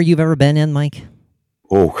bar you've ever been in, Mike?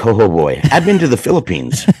 Oh boy. I've been to the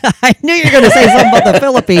Philippines. I knew you were going to say something about the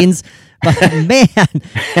Philippines. But man,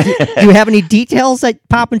 do you have any details that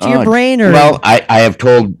pop into your brain? Or well, I have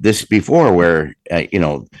told this before, where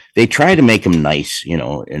they try to make them nice,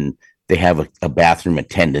 and they have a bathroom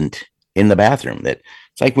attendant in the bathroom. That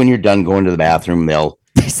it's like when you're done going to the bathroom, they'll.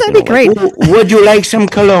 That'd be great. Would you like some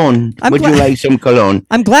cologne? I'm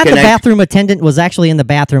glad the bathroom attendant was actually in the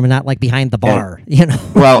bathroom and not like behind the bar.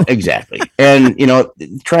 Well, exactly, and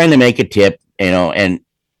trying to make a tip, and.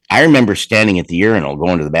 I remember standing at the urinal,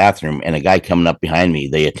 going to the bathroom, and a guy coming up behind me,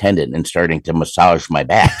 the attendant, and starting to massage my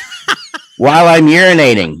back while I'm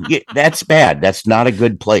urinating. That's bad. That's not a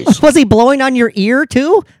good place. Was he blowing on your ear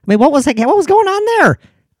too? I mean, what was going on there?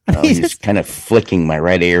 He's just kind of flicking my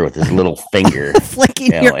right ear with his little finger,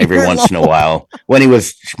 flicking every once in a while when he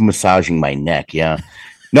was massaging my neck. Yeah.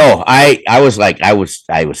 No, I was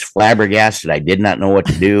flabbergasted. I did not know what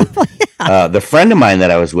to do. The friend of mine that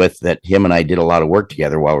I was with, that him and I did a lot of work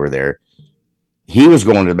together while we were there, he was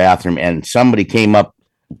going to the bathroom and somebody came up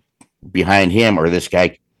behind him, or this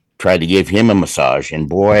guy tried to give him a massage, and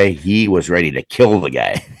boy, he was ready to kill the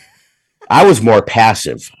guy. I was more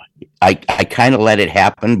passive. I kind of let it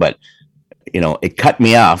happen, but it cut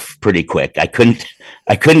me off pretty quick. I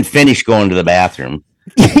couldn't finish going to the bathroom.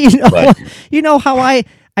 How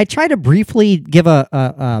I try to briefly give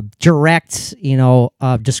a direct,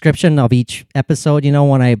 description of each episode.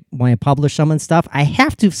 When I publish some and stuff, I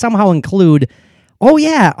have to somehow include. Oh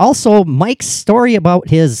yeah, also Mike's story about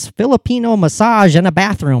his Filipino massage in a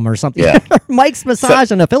bathroom or something. Yeah. Mike's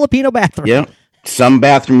massage in a Filipino bathroom. Yeah. Some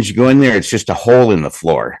bathrooms you go in there, it's just a hole in the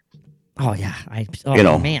floor. Oh yeah,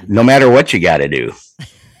 man. No matter what you got to do.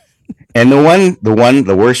 And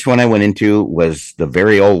the worst one I went into was the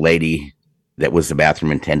very old lady that was the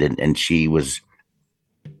bathroom attendant, and she was,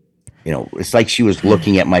 it's like she was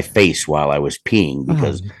looking at my face while I was peeing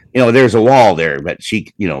because there's a wall there, but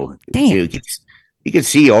she, you could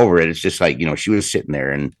see over it. It's just like she was sitting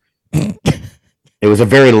there, and it was a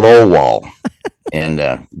very low wall.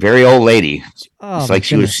 And very old lady. It's like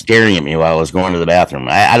she was staring at me while I was going to the bathroom.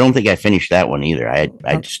 I don't think I finished that one either. I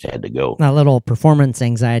just had to go. A little performance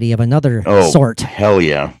anxiety of another sort. Hell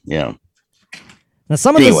yeah. Yeah. Now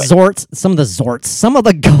some of the ghosts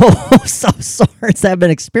of sorts that have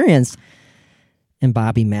been experienced in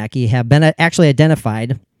Bobby Mackey have been actually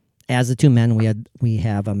identified as the two men we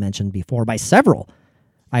have mentioned before by several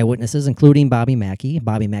eyewitnesses, including Bobby Mackey,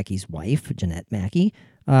 Bobby Mackey's wife, Jeanette Mackey,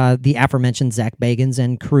 the aforementioned Zach Bagans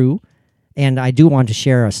and crew. And I do want to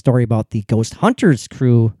share a story about the Ghost Hunters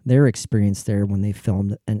crew, their experience there when they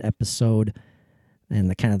filmed an episode, and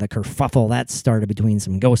the kind of the kerfuffle that started between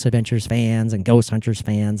some Ghost Adventures fans and Ghost Hunters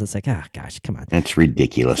fans. It's like, gosh, come on. That's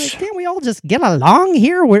ridiculous. Like, can't we all just get along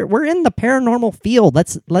here? We're in the paranormal field.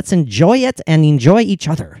 Let's enjoy it and enjoy each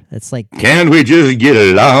other. It's like, can't we just get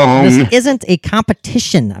along? This isn't a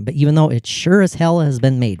competition, but even though it sure as hell has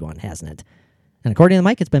been made one, hasn't it? And according to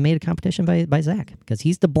Mike, it's been made a competition by Zach because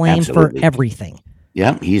he's to blame for everything.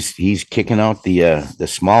 Yeah, he's kicking out the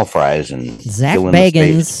small fries, and Zach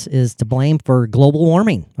Bagans is to blame for global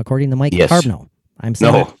warming, according to Mike Carbno. I'm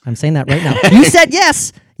saying that right now. You said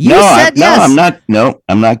yes. Yes. I'm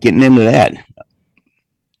not getting into that.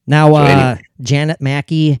 Now, Janet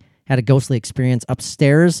Mackey had a ghostly experience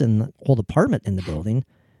upstairs in the old apartment in the building,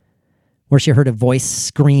 where she heard a voice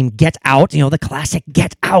scream, "Get out!" The classic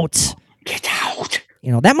 "Get out." Get out.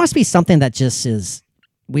 That must be something that just is,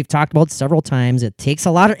 we've talked about several times. It takes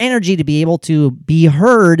a lot of energy to be able to be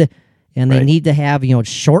heard, and they need to have,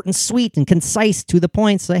 short and sweet and concise to the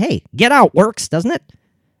point. So, hey, get out works, doesn't it?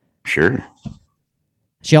 Sure.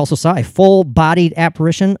 She also saw a full-bodied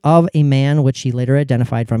apparition of a man, which she later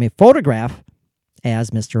identified from a photograph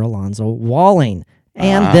as Mr. Alonzo Walling.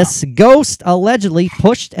 And this ghost allegedly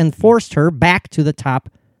pushed and forced her back to the top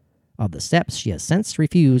of the steps. She has since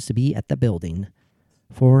refused to be at the building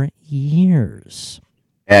for years.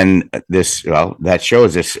 And that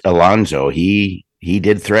shows this Alonzo, he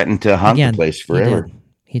did threaten to haunt the place forever.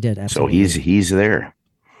 He did absolutely. So he's there.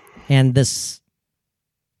 And this,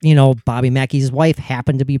 Bobby Mackey's wife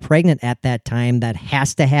happened to be pregnant at that time. That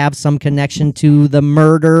has to have some connection to the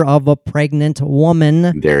murder of a pregnant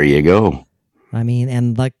woman. There you go. I mean,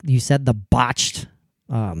 and like you said, the botched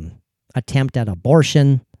attempt at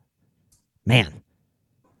abortion. Man,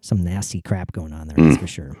 some nasty crap going on there, that's for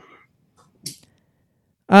sure.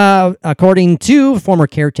 According to former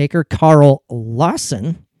caretaker Carl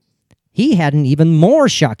Lawson, he had an even more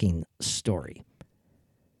shocking story.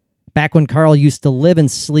 Back when Carl used to live and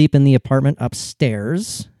sleep in the apartment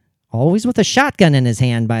upstairs, always with a shotgun in his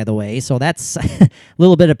hand, by the way, so that's a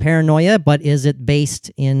little bit of paranoia, but is it based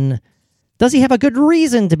in... Does he have a good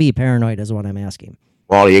reason to be paranoid, is what I'm asking.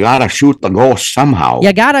 Well, you gotta shoot the ghost somehow.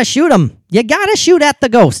 You gotta shoot them. You gotta shoot at the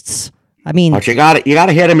ghosts. I mean... But you gotta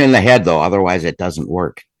hit him in the head, though, otherwise it doesn't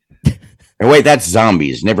work. Wait, that's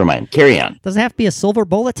zombies. Never mind. Carry on. Does it have to be a silver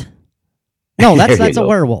bullet? No, that's a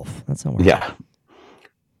werewolf. That's a werewolf. Yeah.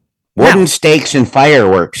 Wooden stakes and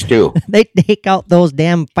fireworks, too. They take out those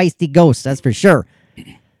damn feisty ghosts, that's for sure.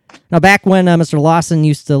 Now, back when Mr. Lawson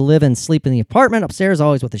used to live and sleep in the apartment upstairs,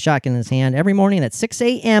 always with a shotgun in his hand, every morning at 6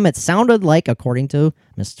 a.m., it sounded like, according to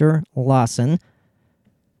Mr. Lawson,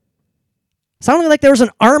 sounding like there was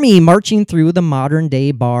an army marching through the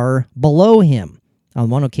modern-day bar below him. On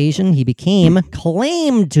one occasion, he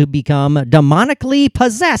claimed to become demonically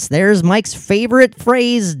possessed. There's Mike's favorite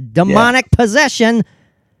phrase, demonic possession.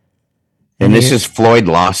 And this is Floyd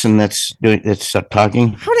Lawson that's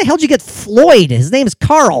talking? How the hell did you get Floyd? His name's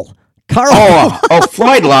Carl. Oh,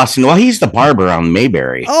 Floyd Lawson. Well, he's the barber on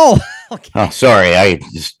Mayberry. Oh, okay. Oh, sorry. I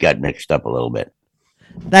just got mixed up a little bit.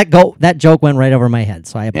 That joke went right over my head,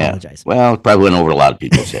 so I apologize. Yeah. Well, it probably went over a lot of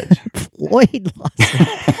people's heads. Floyd Lawson.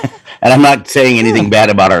 And I'm not saying anything bad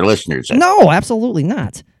about our listeners. No, absolutely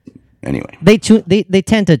not. Anyway. They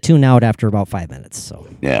tend to tune out after about 5 minutes. So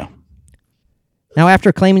yeah. Now,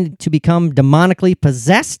 after claiming to become demonically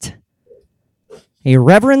possessed, a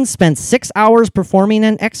reverend spent 6 hours performing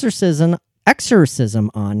an exorcism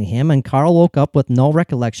on him, and Carl woke up with no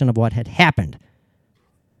recollection of what had happened.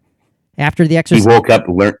 After the exorcism, he woke up,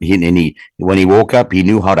 when he woke up, he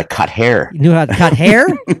knew how to cut hair. He knew how to cut hair.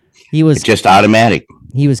 It's just automatic.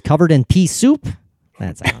 He was covered in pea soup.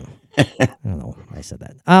 I don't know. I said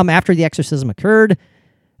that. After the exorcism occurred,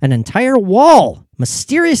 an entire wall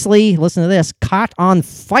mysteriously, listen to this, caught on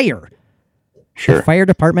fire. Sure. The fire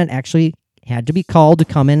department actually had to be called to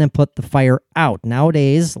come in and put the fire out.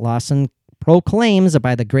 Nowadays, Lawson proclaims that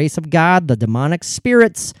by the grace of God, the demonic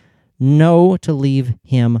spirits know to leave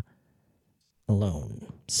him alone.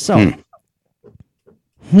 So,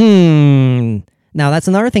 now that's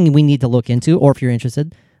another thing we need to look into, or if you're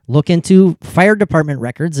interested, look into fire department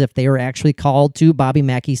records if they were actually called to Bobby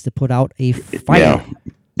Mackey's to put out a fire. Yeah,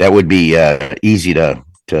 that would be easy to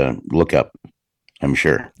look up, I'm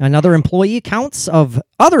sure. Other employee accounts, of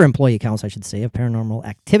paranormal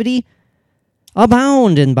activity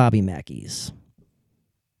abound in Bobby Mackey's.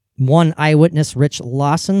 One eyewitness, Rich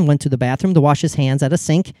Lawson, went to the bathroom to wash his hands at a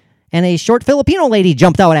sink, and a short Filipino lady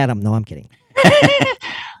jumped out at him. No, I'm kidding.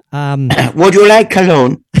 Would you like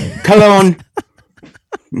cologne? Cologne.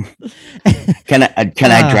 Can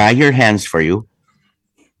I dry your hands for you?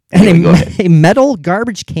 And a metal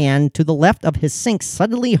garbage can to the left of his sink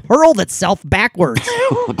suddenly hurled itself backwards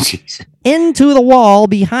into the wall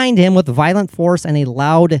behind him with violent force and a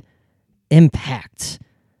loud impact.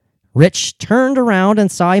 Rich turned around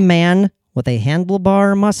and saw a man with a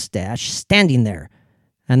handlebar mustache standing there,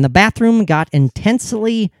 and the bathroom got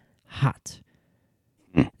intensely hot.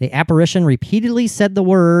 The apparition repeatedly said the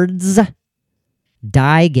words,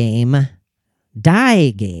 "Die game,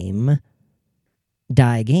 die game,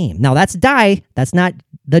 die game." Now that's die. That's not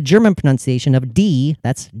the German pronunciation of D.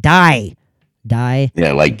 That's die. Die.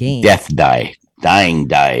 Yeah, like game. Death die. Dying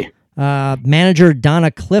die. Manager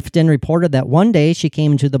Donna Clifton reported that one day she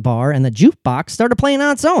came into the bar and the jukebox started playing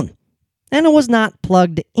on its own, and it was not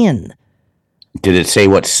plugged in. Did it say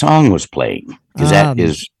what song was playing? Because that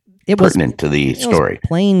is pertinent to the story. It was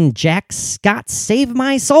playing Jack Scott's "Save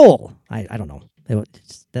My Soul." I don't know.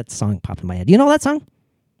 That song popped in my head. Do you know that song?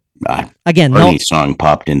 Again, no song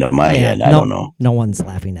popped into my head. I don't know. No one's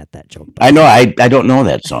laughing at that joke. I know. I don't know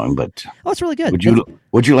that song, but it's really good.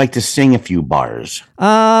 Would you like to sing a few bars?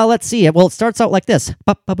 Let's see it. Well, it starts out like this. Here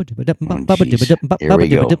we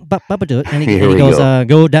go. And he goes,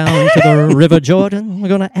 "Go down to the River Jordan. We're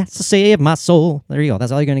gonna ask to save my soul." There you go.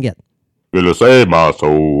 That's all you're gonna get. Gonna save my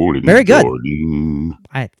soul. Very good.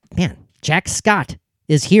 Man, Jack Scott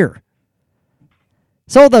is here.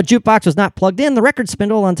 So the jukebox was not plugged in. The record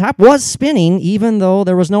spindle on top was spinning, even though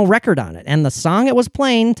there was no record on it. And the song it was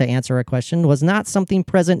playing, to answer a question, was not something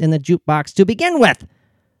present in the jukebox to begin with.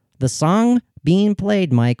 The song being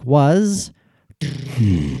played, Mike, was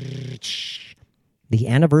the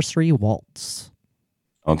Anniversary Waltz.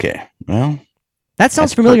 Okay. Well, that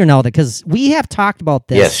sounds familiar now, because we have talked about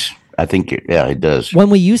this. Yes. I think, it does. When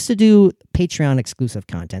we used to do Patreon exclusive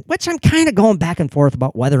content, which I'm kind of going back and forth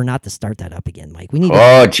about whether or not to start that up again, Mike.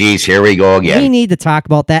 Geez, here we go again. We need to talk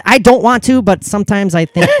about that. I don't want to, but sometimes I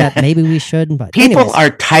think that maybe we should. But people are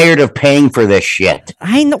tired of paying for this shit.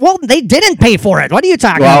 I know. Well, they didn't pay for it. What are you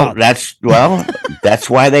talking about? That's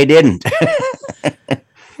why they didn't. I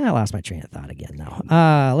lost my train of thought again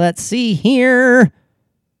now. Let's see here.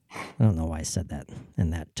 I don't know why I said that in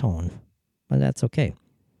that tone, but that's okay.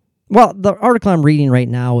 Well, the article I'm reading right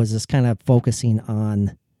now is just kind of focusing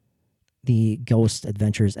on the Ghost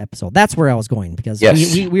Adventures episode. That's where I was going, because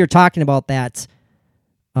we were talking about that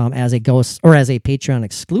as a Ghost or as a Patreon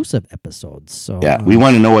exclusive episode. So we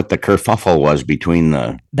want to know what the kerfuffle was between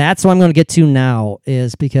the. That's what I'm going to get to now,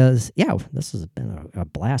 is because this has been a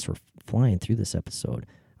blast. We're flying through this episode.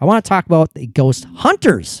 I want to talk about the Ghost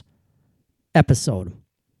Hunters episode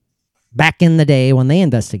back in the day when they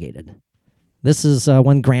investigated. This is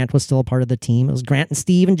when Grant was still a part of the team. It was Grant and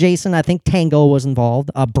Steve and Jason. I think Tango was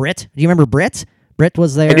involved. Britt. Do you remember Britt? Britt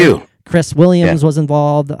was there. I do. Chris Williams was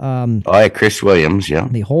involved. Chris Williams, yeah.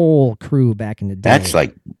 The whole crew back in the day. That's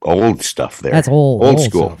like old stuff there. That's old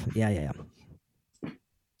school. Stuff. Yeah.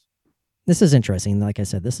 This is interesting. Like I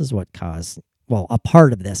said, this is what caused, well, a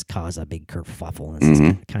part of this caused a big kerfuffle. This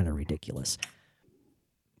is kind of ridiculous.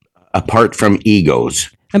 Apart from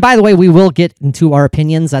egos. And by the way, we will get into our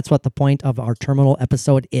opinions. That's what the point of our terminal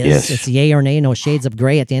episode is. Yes. It's yay or nay, no shades of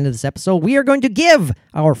gray at the end of this episode. We are going to give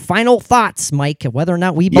our final thoughts, Mike, whether or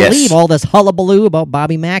not we believe all this hullabaloo about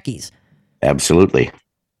Bobby Mackey's. Absolutely.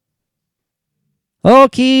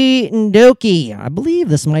 Okie dokie. I believe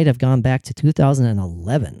this might have gone back to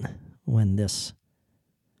 2011 when this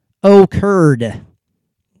occurred.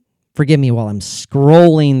 Forgive me while I'm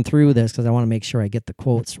scrolling through this because I want to make sure I get the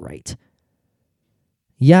quotes right.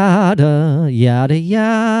 Yada, yada,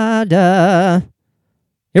 yada.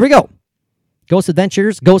 Here we go. Ghost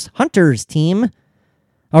Hunters team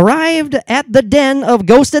arrived at the den of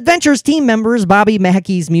Ghost Adventures team members Bobby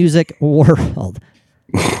Mackey's Music World.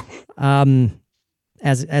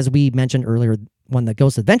 As we mentioned earlier, when the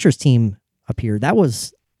Ghost Adventures team appeared, that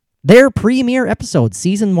was their premiere episode,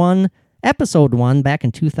 season 1, episode 1, back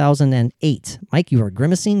in 2008. Mike, you are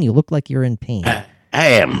grimacing. You look like you're in pain. I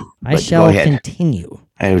am. I shall continue.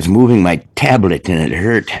 I was moving my tablet and it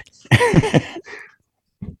hurt.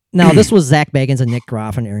 Now, this was Zach Bagans and Nick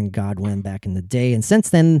Groff and Aaron Godwin back in the day. And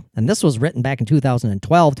since then, and this was written back in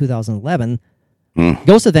 2012, 2011,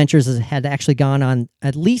 Ghost Adventures had actually gone on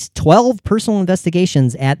at least 12 personal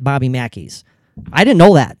investigations at Bobby Mackey's. I didn't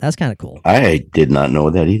know that. That's kind of cool. I did not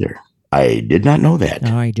know that either. I did not know that.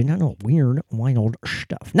 I did not know. Weird, wild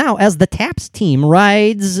stuff. Now, as the TAPS team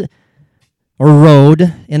rode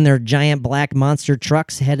in their giant black monster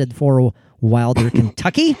trucks headed for Wilder,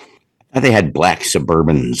 Kentucky. They had black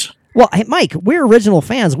Suburbans. Well, hey, Mike, we're original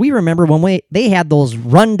fans. We remember when they had those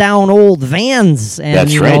rundown old vans. And,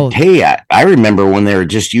 that's right. Hey, I remember when they were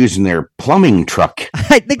just using their plumbing truck.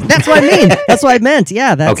 I think that's what I mean. That's what I meant.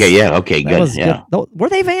 Yeah. Okay. Yeah. Okay. Good. Yeah. Good. Were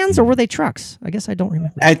they vans or were they trucks? I guess I don't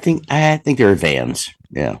remember. I think they were vans.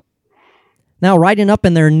 Yeah. Now, riding up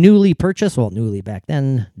in their newly back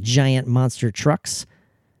then, giant monster trucks,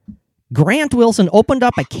 Grant Wilson opened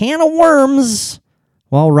up a can of worms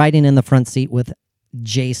while riding in the front seat with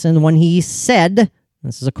Jason when he said,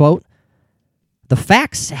 this is a quote, "The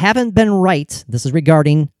facts haven't been right." This is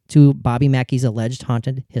regarding to Bobby Mackey's alleged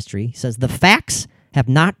haunted history. He says, "The facts have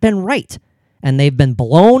not been right, and they've been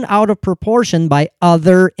blown out of proportion by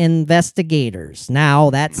other investigators." Now,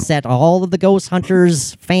 that set all of the Ghost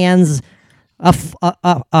Hunters fans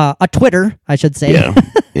a Twitter, I should say.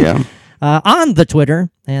 Yeah. On the Twitter,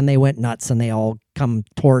 and they went nuts, and they all come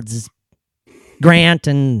towards Grant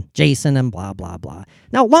and Jason and blah, blah, blah.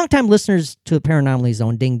 Now, longtime listeners to the Paranormal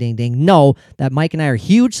Zone, ding, ding, ding, know that Mike and I are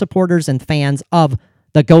huge supporters and fans of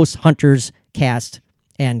the Ghost Hunters cast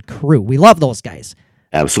and crew. We love those guys.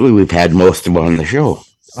 Absolutely. We've had most of them on the show.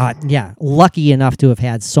 Yeah, lucky enough to have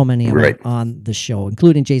had so many of them on the show,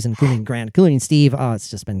 including Jason, including Grant, including Steve. Oh, it's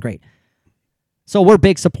just been great. So we're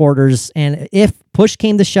big supporters, and if push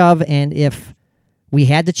came to shove, and if we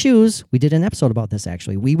had to choose, we did an episode about this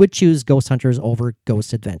actually, we would choose Ghost Hunters over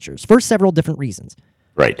Ghost Adventures for several different reasons.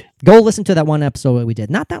 Right. Go listen to that one episode that we did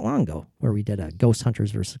not that long ago, where we did a Ghost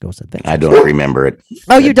Hunters versus Ghost Adventures. I don't remember it.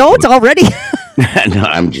 Oh, you don't already? No,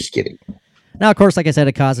 I'm just kidding. Now, of course, like I said,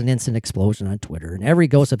 it caused an instant explosion on Twitter, and every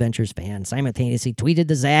Ghost Adventures fan simultaneously tweeted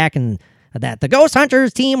to Zach and that the Ghost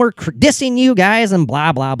Hunters team were dissing you guys and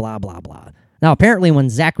blah, blah, blah, blah, blah. Now, apparently, when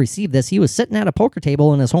Zach received this, he was sitting at a poker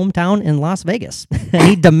table in his hometown in Las Vegas, and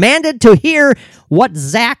he demanded to hear what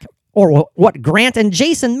Zach or what Grant and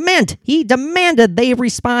Jason meant. He demanded they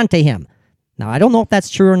respond to him. Now, I don't know if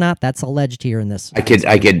that's true or not. That's alleged here in this. I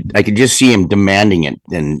could just see him demanding it,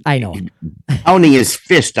 and I know, pounding his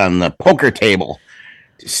fist on the poker table,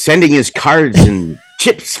 sending his cards and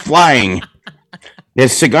chips flying.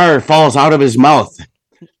 His cigar falls out of his mouth.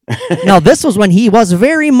 Now, this was when he was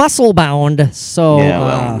very muscle bound. So,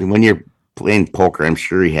 when you're playing poker, I'm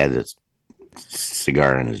sure he had this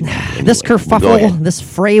cigar in his mouth. Anyway, this kerfuffle, this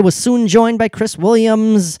fray was soon joined by Chris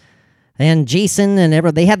Williams and Jason, and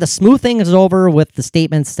they had to smooth things over with the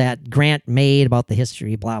statements that Grant made about the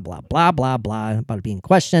history, blah, blah, blah, blah, blah, about it being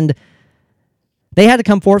questioned. They had to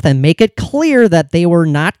come forth and make it clear that they were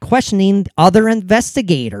not questioning other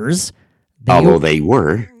investigators. Although they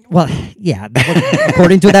were. Well, yeah,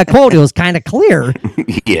 according to that quote, it was kind of clear.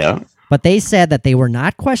 Yeah. But they said that they were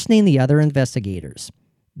not questioning the other investigators.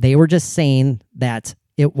 They were just saying that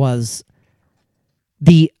it was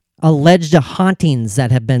the alleged hauntings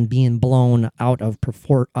that have been being blown out of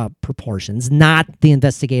proportions, not the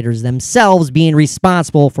investigators themselves being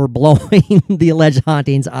responsible for blowing the alleged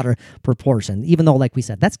hauntings out of proportion, even though, like we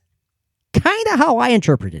said, that's kind of how I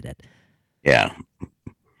interpreted it. Yeah.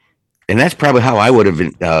 And that's probably how I would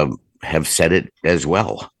have said it as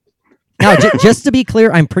well. Now, just to be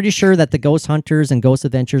clear, I'm pretty sure that the Ghost Hunters and Ghost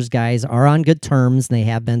Adventures guys are on good terms, and they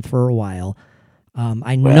have been for a while.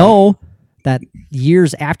 I know that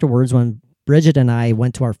years afterwards, when Bridget and I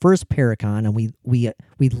went to our first Paracon, and we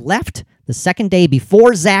left the second day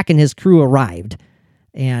before Zach and his crew arrived.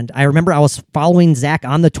 And I remember I was following Zach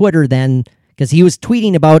on the Twitter then, because he was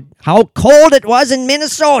tweeting about how cold it was in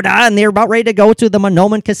Minnesota, and they were about ready to go to the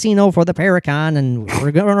Monoman Casino for the Paracon, and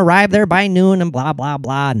we're going to arrive there by noon, and blah, blah,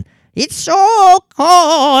 blah. And it's so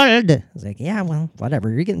cold. I was like, yeah, well, whatever.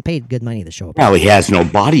 You're getting paid good money to show up. Well, he has no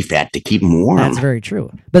body fat to keep him warm. That's very true.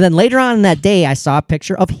 But then later on in that day, I saw a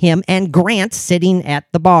picture of him and Grant sitting at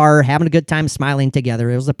the bar, having a good time, smiling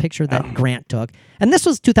together. It was a picture that Grant took. And this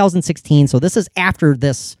was 2016, so this is after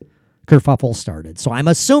this kerfuffle started. So I'm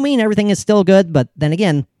assuming everything is still good, but then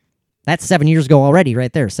again, that's 7 years ago already,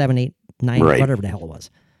 right there. 7, 8, 9, whatever the hell it was.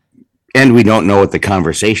 And we don't know what the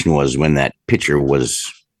conversation was when that picture was,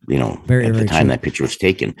 very, at the very time true. that picture was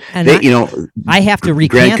taken. And I have to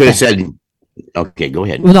recant Grant could have that. said, okay, go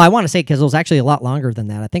ahead. Well, no, I want to say, because it was actually a lot longer than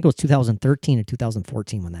that. I think it was 2013 or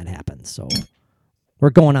 2014 when that happened. So we're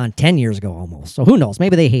going on 10 years ago almost. So who knows?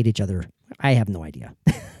 Maybe they hate each other. I have no idea.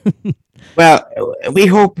 Well, we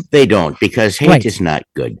hope they don't, because hate is not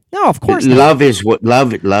good. No, of course not. Love is what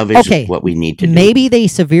what we need to do. Maybe they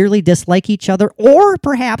severely dislike each other, or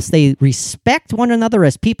perhaps they respect one another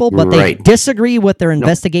as people, but they disagree with their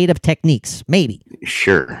investigative techniques. Maybe.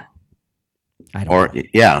 Sure. I don't know.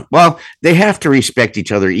 Yeah. Well, they have to respect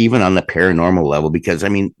each other even on the paranormal level, because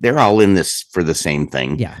they're all in this for the same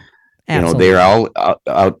thing. Yeah. Absolutely. They're all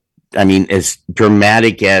out. As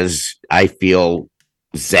dramatic as I feel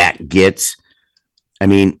Zach gets,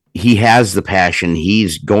 he has the passion.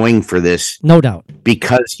 He's going for this, no doubt,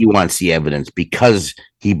 because he wants the evidence, because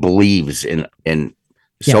he believes in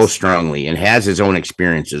so strongly and has his own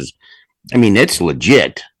experiences. It's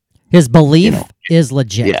legit. His belief is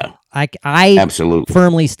legit. Yeah, I absolutely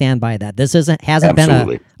firmly stand by that. This hasn't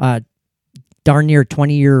been a darn near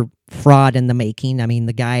 20-year fraud in the making.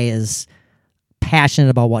 The guy is passionate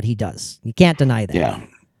about what he does. You can't deny that. Yeah,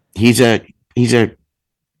 he's a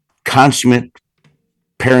consummate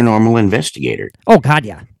paranormal investigator. Oh God,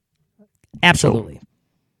 yeah, absolutely. So,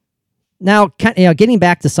 now, getting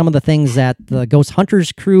back to some of the things that the Ghost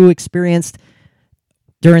Hunters crew experienced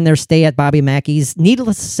during their stay at Bobby Mackey's,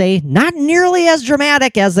 needless to say, not nearly as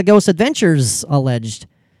dramatic as the Ghost Adventures alleged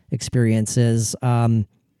experiences.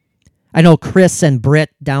 I know Chris and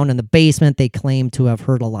Britt down in the basement, they claimed to have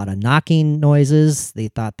heard a lot of knocking noises. They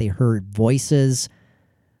thought they heard voices.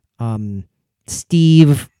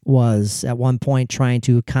 Steve was at one point trying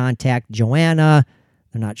to contact Joanna.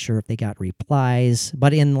 They're not sure if they got replies,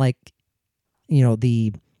 but in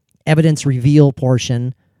the evidence reveal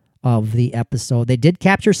portion of the episode, they did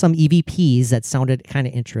capture some EVPs that sounded kind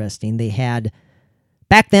of interesting. They had,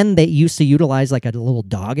 back then, they used to utilize like a little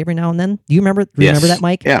dog every now and then. Do you remember that,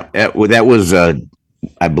 Mike? Yeah. That was,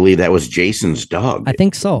 I believe that was Jason's dog. I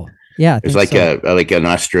think so. Yeah. It's like like an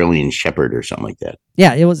Australian Shepherd or something like that.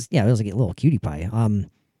 Yeah, it was like a little cutie pie.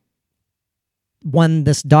 When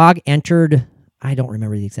this dog entered, I don't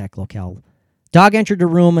remember the exact locale. Dog entered the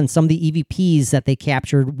room, and some of the EVPs that they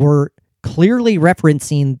captured were clearly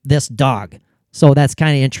referencing this dog. So that's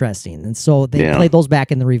kind of interesting. And so they played those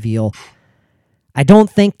back in the reveal. I don't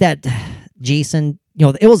think that Jason,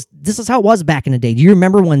 this is how it was back in the day. Do you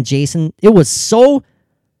remember when Jason, it was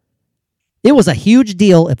a huge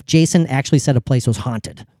deal if Jason actually said a place was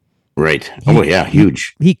haunted. Right.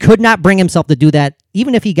 Huge. He could not bring himself to do that.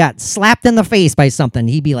 Even if he got slapped in the face by something,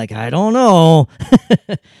 he'd be like, I don't know.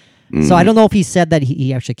 So I don't know if he said that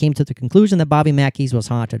he actually came to the conclusion that Bobby Mackey's was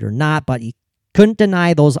haunted or not, but he couldn't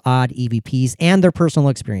deny those odd EVPs and their personal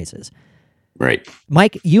experiences. Right.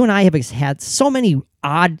 Mike, you and I have had so many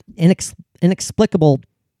odd, inexplicable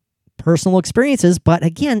personal experiences, but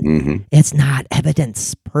again, it's not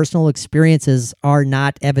evidence. Personal experiences are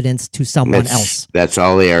not evidence to someone else. That's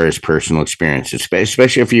all they are, is personal experiences,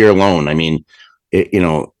 especially if you're alone.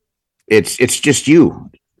 It's just you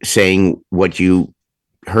saying what you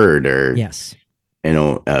heard, or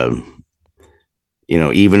even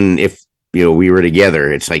if we were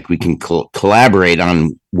together, it's like we can collaborate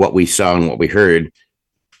on what we saw and what we heard.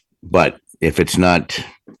 But if it's not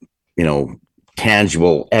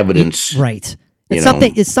tangible evidence, right,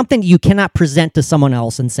 It's something you cannot present to someone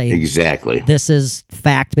else and say exactly this is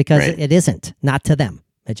fact, because Right. it isn't. Not to them.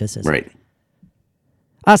 It just isn't. right.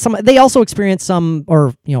 They also experienced some,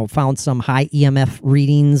 or found some high EMF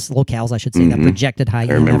readings, locales, I should say, that projected high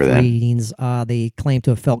remember EMF that. readings. They claim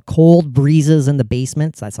to have felt cold breezes in the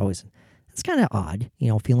basements. That's kind of odd,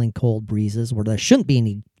 feeling cold breezes where there shouldn't be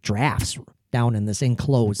any drafts down in this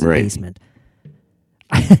enclosed Right. basement.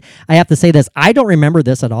 I have to say this. I don't remember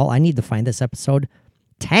this at all. I need to find this episode.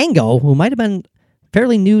 Tango, who might have been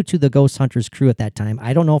fairly new to the Ghost Hunters crew at that time.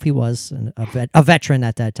 I don't know if he was a veteran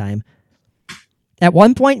at that time. At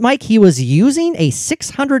one point, Mike, he was using a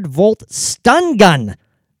 600-volt stun gun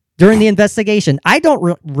during the investigation. I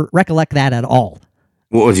don't recollect that at all.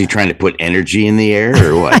 What was he trying to put energy in the air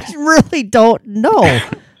or what? I really don't know.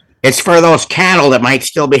 It's for those cattle that might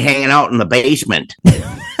still be hanging out in the basement.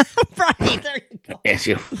 Right, there you go. It's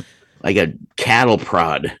like a cattle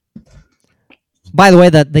prod. By the way,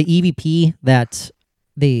 the EVP that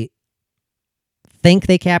they think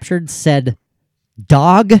they captured said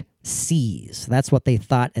dog sees. That's what they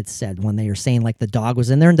thought it said when they were saying like the dog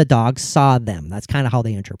was in there and the dog saw them. That's kind of how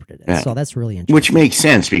they interpreted it. Yeah. So that's really interesting. Which makes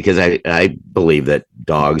sense because I believe that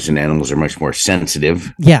dogs and animals are much more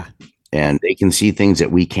sensitive Yeah. and they can see things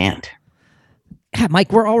that we can't. Yeah,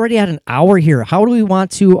 Mike, we're already at an hour here. How do we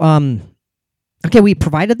want to okay, we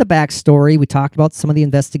provided the backstory. We talked about some of the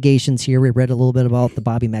investigations here. We read a little bit about the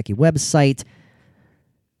Bobby Mackey website.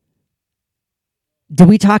 Did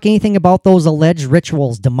we talk anything about those alleged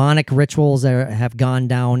rituals, demonic rituals that have gone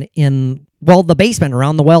down in, the basement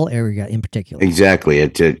around the well area in particular? Exactly.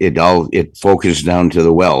 It focuses down to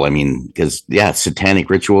the well. I mean, because satanic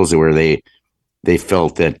rituals where they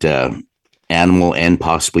felt that animal and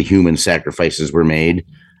possibly human sacrifices were made.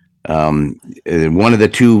 One of the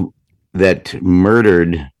two that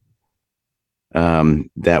murdered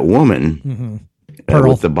that woman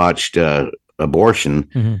with the botched abortion.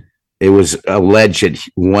 Mm-hmm. It was alleged that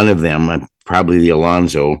one of them, probably the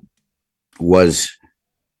Alonzo, was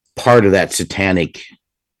part of that satanic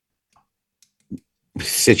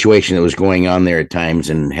situation that was going on there at times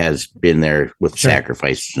and has been there with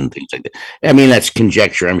sacrifices and things like that. I mean, that's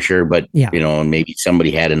conjecture, I'm sure, but maybe somebody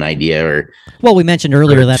had an idea or. Well, we mentioned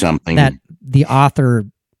earlier that something that the author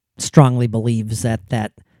strongly believes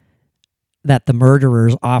that the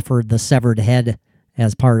murderers offered the severed head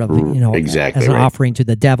as part of, exactly as an offering to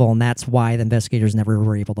the devil, and that's why the investigators never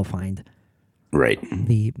were able to find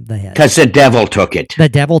the head. Because the devil took it. The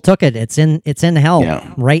devil took it. It's in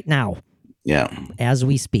hell right now. Yeah. As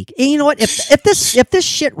we speak. And you know what? If this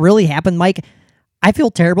shit really happened, Mike, I feel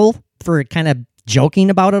terrible for kind of joking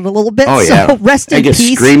about it a little bit. Oh yeah. So rest in peace.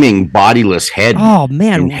 A screaming bodiless head. Oh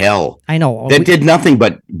man. In hell. I know. That did nothing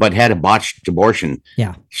but had a botched abortion.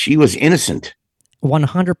 Yeah. She was innocent.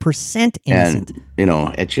 100% innocent.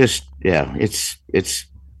 And it just it's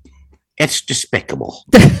despicable.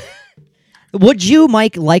 Would you,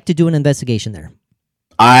 Mike, like to do an investigation there?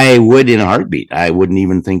 I would in a heartbeat. I wouldn't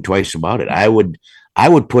even think twice about it. I would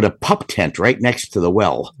put a pup tent right next to the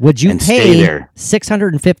well. Would you stay there?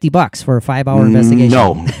 $650 for a 5-hour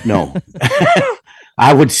investigation? No.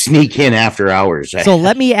 I would sneak in after hours. So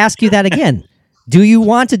let me ask you that again. Do you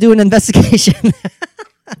want to do an investigation?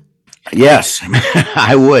 Yes,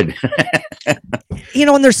 I would.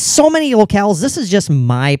 And there's so many locales. This is just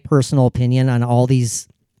my personal opinion on all these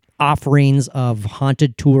offerings of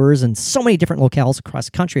haunted tours and so many different locales across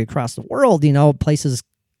the country, across the world, places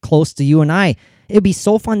close to you and I. It'd be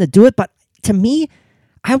so fun to do it. But to me,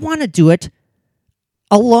 I want to do it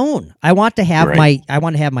alone. I want to have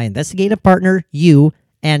my investigative partner, you,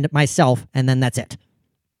 and myself, and then that's it.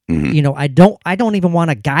 Mm-hmm. I don't even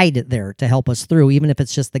want a guide there to help us through, even if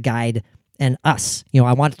it's just the guide and us.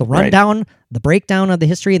 I want the rundown, the breakdown of the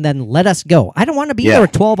history, and then let us go. I don't want to be there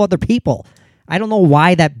with 12 other people. I don't know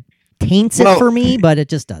why that taints it for me, but it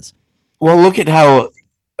just does. Well, look at how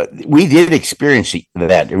we did experience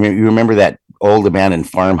that. You remember that old abandoned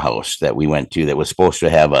farmhouse that we went to that was supposed to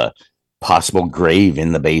have a possible grave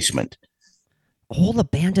in the basement. Old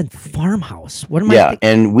abandoned farmhouse. What am I?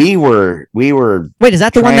 And we were. Wait, is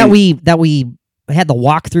that the one that we had to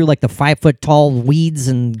walk through like the 5-foot tall weeds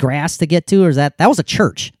and grass to get to, or is that was a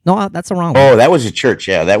church? No, that's the wrong one. Oh, that was a church.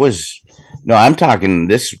 Yeah, that was. No, I'm talking.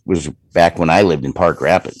 This was back when I lived in Park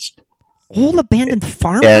Rapids. Old abandoned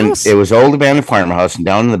farmhouse. And it was old abandoned farmhouse, and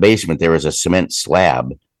down in the basement there was a cement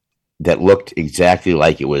slab that looked exactly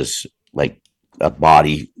like it was like a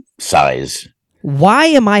body size. Why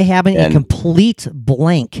am I having a complete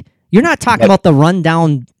blank? You're not talking about the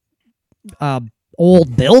rundown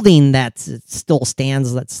old building that still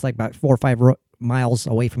stands. That's like about 4 or 5 miles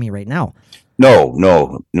away from me right now.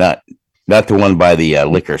 No, not. Not the one by the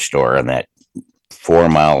liquor store on that 4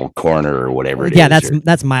 mile corner or whatever it is. Yeah,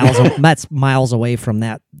 that's miles. That's miles away from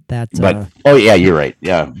that. But oh yeah, you're right.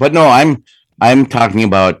 Yeah, but no, I'm talking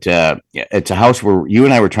about. It's a house where you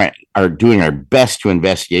and I are doing our best to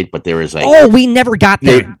investigate, but there was like, oh, we never got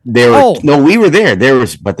there. No, we were there. There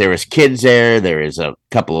was kids there. There was a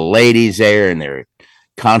couple of ladies there, and they're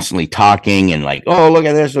constantly talking and like, oh, look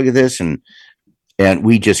at this, and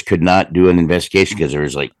we just could not do an investigation because there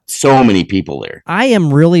was like so many people there. I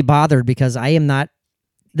am really bothered because I am not.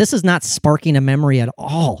 This is not sparking a memory at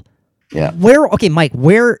all. Yeah. Okay, Mike,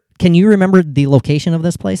 where can you remember the location of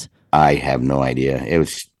this place? I have no idea. It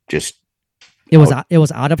was just. It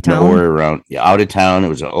was out of town. Nowhere around. Yeah, out of town. It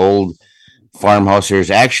was an old farmhouse.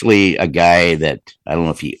 There's actually a guy that I don't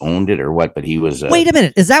know if he owned it or what, but he was. Wait a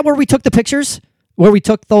minute. Is that where we took the pictures? Where we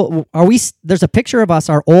took there's a picture of us,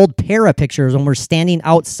 our old para pictures when we're standing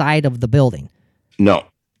outside of the building. No.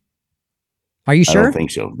 Are you sure? I don't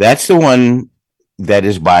think so. That's the one that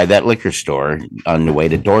is by that liquor store on the way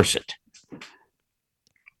to Dorset.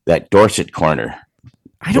 That Dorset corner.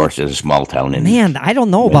 Dorset is a small town in I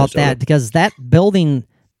don't know about that because that building,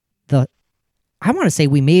 I want to say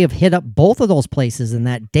we may have hit up both of those places in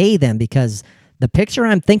that day then, because the picture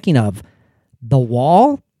I'm thinking of, the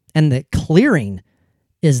wall and the clearing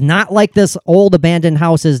is not like this old abandoned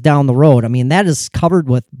houses down the road. I mean, that is covered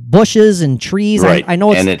with bushes and trees. Right. I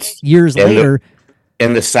know it's years later.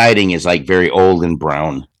 And the siding is like very old and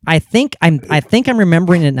brown. I think I'm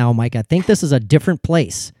remembering it now, Mike. I think this is a different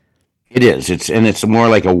place. It is. It's more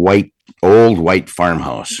like a old white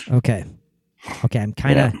farmhouse. Okay. I'm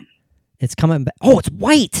kind of. It's coming back. Oh, it's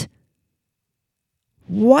white.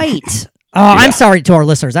 White. Oh, yeah. I'm sorry to our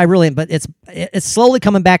listeners. But it's slowly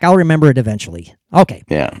coming back. I'll remember it eventually. Okay.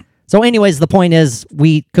 Yeah. So, anyways, the point is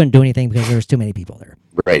we couldn't do anything because there was too many people there.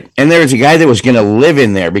 Right. And there was a guy that was going to live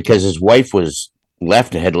in there because his wife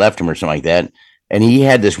had left him or something like that. And he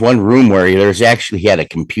had this one room where he had a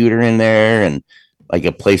computer in there and like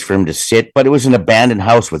a place for him to sit, but it was an abandoned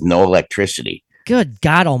house with no electricity. Good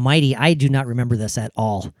God Almighty! I do not remember this at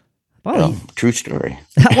all. Well, true story.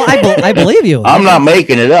 Well, I believe you. I'm not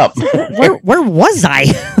making it up. Where was I?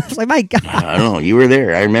 It's like, my God. I don't know. You were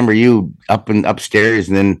there. I remember you upstairs,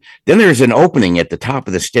 and then there's an opening at the top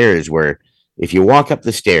of the stairs where if you walk up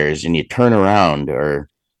the stairs and you turn around or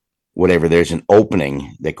whatever, there's an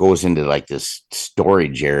opening that goes into like this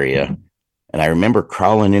storage area, and I remember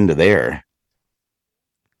crawling into there.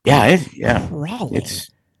 Yeah. Crawling.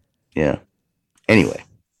 Anyway.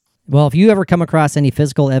 Well, if you ever come across any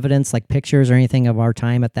physical evidence, like pictures or anything of our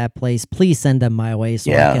time at that place, please send them my way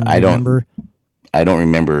so I can remember. I don't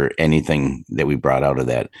remember anything that we brought out of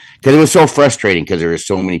that because it was so frustrating because there were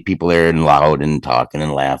so many people there and loud and talking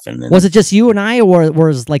and laughing. Was it just you and I, or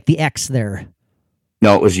was like the ex there?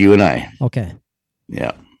 No, it was you and I. Okay.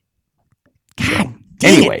 Yeah. God.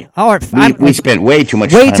 Anyway, we spent way too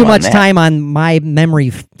much time on my memory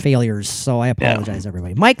failures, so I apologize,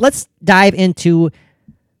 everybody. Mike, let's dive into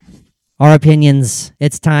our opinions.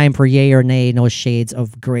 It's time for yay or nay, no shades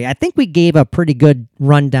of gray. I think we gave a pretty good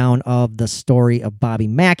rundown of the story of Bobby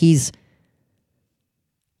Mackey's.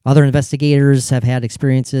 Other investigators have had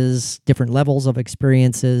experiences, different levels of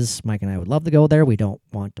experiences. Mike and I would love to go there. We don't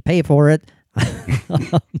want to pay for it.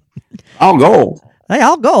 I'll go. Hey,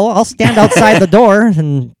 I'll go. I'll stand outside the door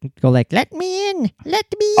and go like, let me in. Let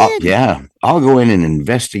me in. Yeah. I'll go in and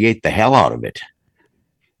investigate the hell out of it.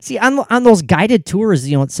 See, on those guided tours,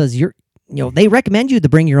 it says they recommend you to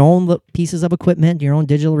bring your own pieces of equipment, your own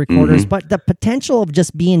digital recorders, but the potential of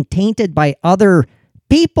just being tainted by other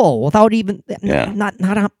people without even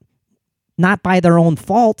not by their own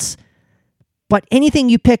faults, but anything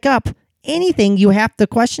you pick up, anything, you have to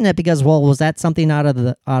question it because, well, was that something out of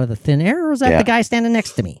the thin air, or was that the guy standing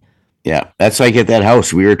next to me? Yeah, that's like at that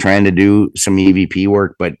house. We were trying to do some EVP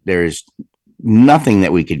work, but there's nothing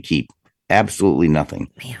that we could keep. Absolutely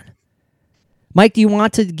nothing. Man. Mike, do you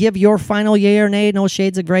want to give your final yay or nay, no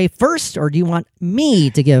shades of gray first, or do you want me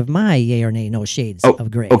to give my yay or nay, no shades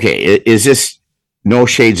of gray? Okay, is this no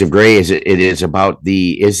shades of gray?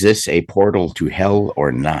 Is this a portal to hell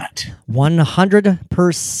or not?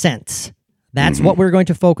 100%. That's what we're going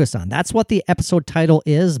to focus on. That's what the episode title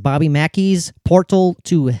is, Bobby Mackey's Portal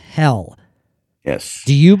to Hell. Yes.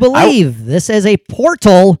 Do you believe this is a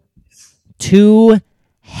portal to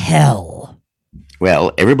hell?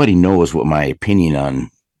 Well, everybody knows what my opinion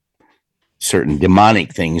on certain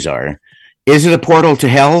demonic things are. Is it a portal to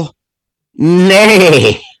hell?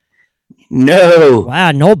 Nay. No.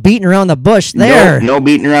 Wow, no beating around the bush there. No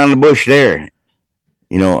beating around the bush there.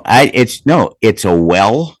 It's a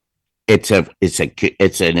well it's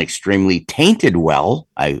an extremely tainted well,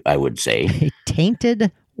 I would say. A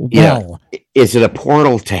tainted well. Yeah. Is it a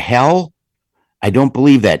portal to hell? I don't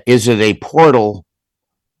believe that. Is it a portal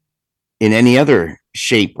in any other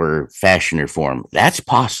shape or fashion or form? That's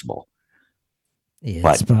possible.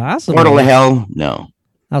 It's possible. Portal to hell? No.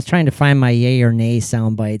 I was trying to find my yay or nay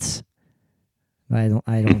sound bites. I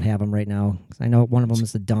don't have them right now. I know one of them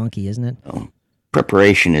is the donkey, isn't it? Oh.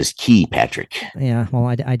 Preparation is key, Patrick. Yeah, well,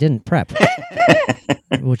 I didn't prep,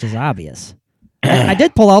 which is obvious. I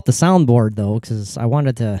did pull out the soundboard, though, because I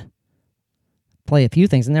wanted to play a few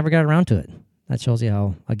things and never got around to it. That shows you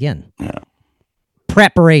how, again,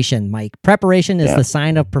 preparation, Mike. Preparation is the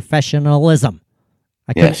sign of professionalism.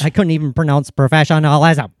 I couldn't even pronounce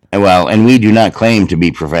professionalism. Well, and we do not claim to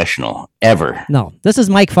be professional, ever. No, this is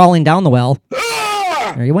Mike falling down the well.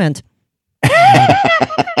 There he went.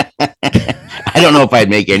 I don't know if I'd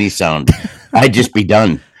make any sound. I'd just be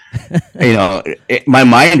done. My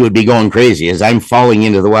mind would be going crazy as I'm falling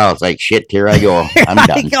into the well. It's like, shit, here I go. I'm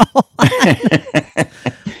done.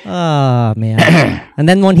 Oh, man. And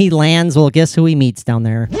then when he lands, well, guess who he meets down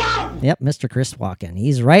there? Yep, Mr. Chris Walken.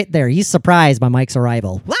 He's right there. He's surprised by Mike's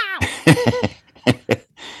arrival. Wow.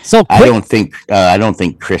 So quick, I don't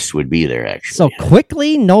think Chris would be there, actually. So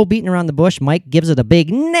quickly, no beating around the bush. Mike gives it a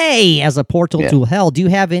big nay as a portal to hell. Do you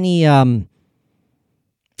have any do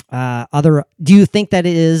you think that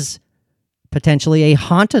it is potentially a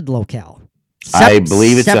haunted locale? I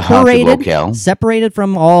believe it's a haunted locale. Separated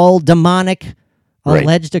from all demonic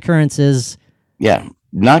alleged occurrences. Yeah.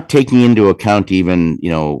 Not taking into account even,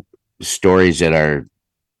 stories that are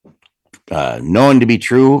known to be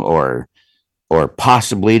true or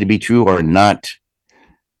possibly to be true or not,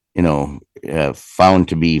 found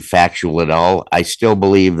to be factual at all. I still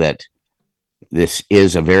believe that this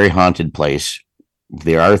is a very haunted place.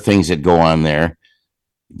 There are things that go on there.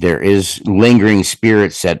 There is lingering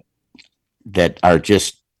spirits that are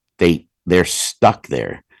just, they're stuck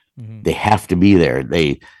there. Mm-hmm. They have to be there.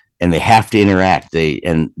 They have to interact.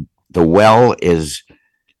 And the well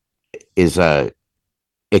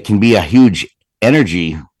it can be a huge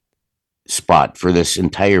energy spot for this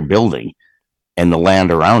entire building and the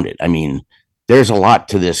land around it. I mean, there's a lot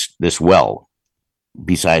to this well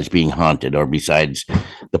besides being haunted or besides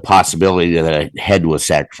the possibility that a head was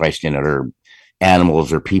sacrificed in it or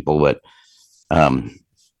animals or people. But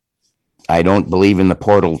I don't believe in the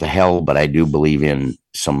portal to hell, but I do believe in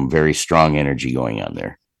some very strong energy going on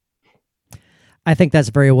there. I think that's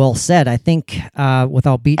very well said. I think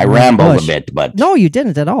without beating, I rambled a bit, but no, you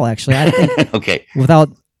didn't at all. Actually, I think okay. Without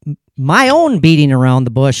my own beating around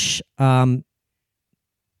the bush, no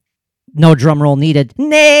drum roll needed.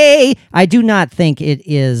 Nay, I do not think it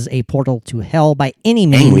is a portal to hell by any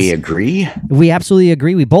means. And we agree. We absolutely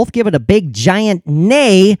agree. We both give it a big giant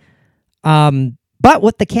nay, but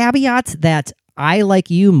with the caveat that I, like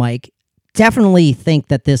you, Mike, definitely think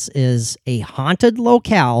that this is a haunted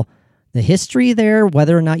locale. The history there,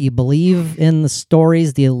 whether or not you believe in the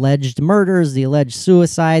stories, the alleged murders, the alleged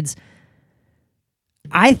suicides,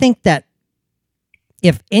 I think that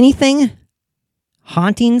if anything,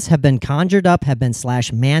 hauntings have been conjured up, have been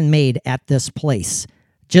 / man-made at this place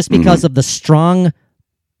just because of the strong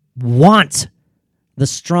want, the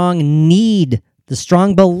strong need, the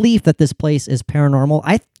strong belief that this place is paranormal.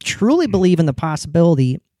 I truly believe in the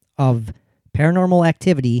possibility of paranormal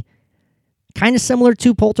activity, kind of similar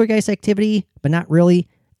to poltergeist activity, but not really,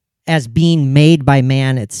 as being made by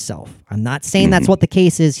man itself. I'm not saying that's what the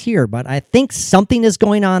case is here, but I think something is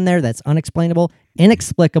going on there that's unexplainable,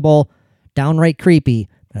 inexplicable, downright creepy.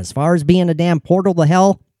 But as far as being a damn portal to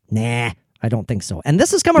hell, nah, I don't think so. And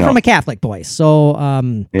this is coming from a Catholic boy, so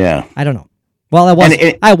I don't know. Well,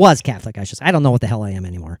 I was Catholic. I don't know what the hell I am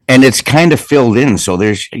anymore. And it's kind of filled in, so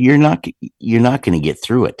you're not going to get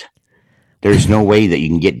through it. There's no way that you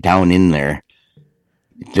can get down in there.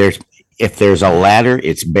 If there's a ladder,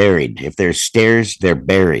 it's buried. If there's stairs, they're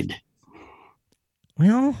buried.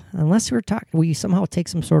 Well, unless we somehow take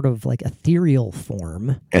some sort of like ethereal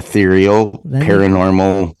form.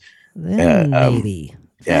 Paranormal. Then maybe.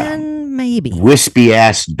 Then maybe. Wispy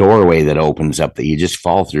ass doorway that opens up that you just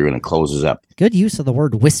fall through and it closes up. Good use of the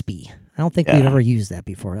word wispy. I don't think we've ever used that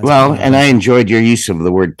before. And I enjoyed your use of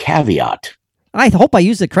the word caveat. I hope I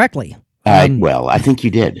used it correctly. I think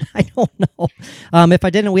you did. I don't know. If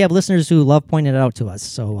I didn't, we have listeners who love pointing it out to us.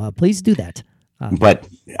 So please do that. But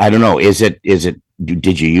I don't know.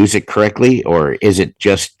 Did you use it correctly or is it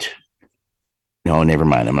just, no, never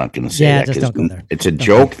mind. I'm not going to say that. Just don't go there. It's a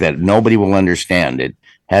joke that nobody will understand. It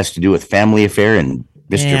has to do with family affair and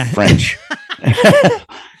Mr. French.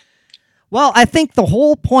 Well, I think the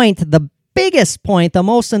whole point, the biggest point, the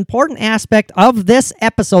most important aspect of this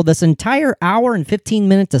episode, this entire hour and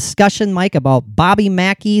 15-minute discussion, Mike, about Bobby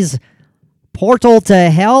Mackey's Portal to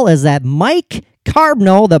Hell, is that Mike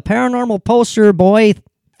Carbno, the paranormal poster boy,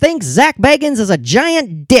 thinks Zach Bagans is a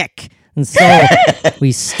giant dick. And so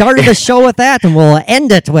we started the show with that, and we'll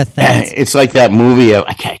end it with that. It's like that movie.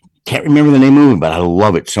 I can't remember the name of the movie, but I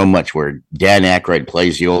love it so much, where Dan Aykroyd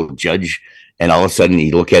plays the old judge, and all of a sudden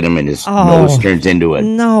you look at him and his nose turns into a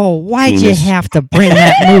No, why'd you have to bring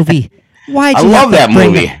that movie? Why'd you love that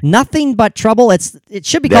movie. Nothing But Trouble. It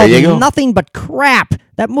should be called Nothing But Crap.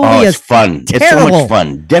 That movie is fun. Terrible. It's so much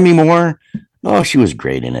fun. Demi Moore. Oh, she was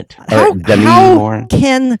great in it. How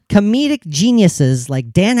can comedic geniuses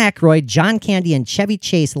like Dan Aykroyd, John Candy, and Chevy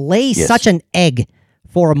Chase lay such an egg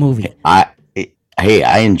for a movie? I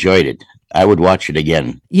enjoyed it. I would watch it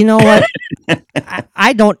again. You know what?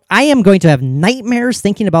 I am going to have nightmares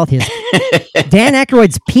thinking about his Dan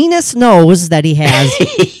Aykroyd's penis nose that he has.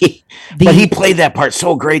 But he played that part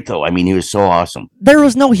so great, though. I mean, he was so awesome. There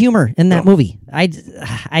was no humor in that movie.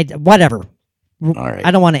 Whatever. All right. I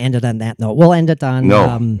don't want to end it on that note. We'll end it on. No.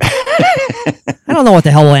 I don't know what the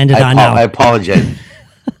hell we'll end it on now. I apologize.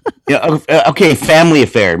 Okay, Family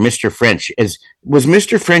Affair. Mr. French was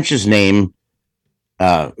Mr. French's name.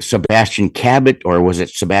 Sebastian Cabot, or was it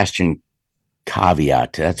Sebastian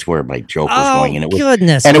Caveat? That's where my joke was going, and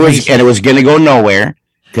it was going to go nowhere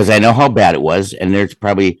because I know how bad it was. And there's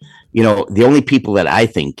probably, the only people that I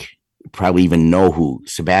think probably even know who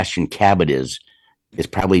Sebastian Cabot is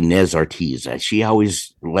probably Nez Ortiz. She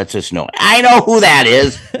always lets us know. I know who that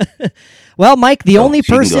is. Well, Mike, the only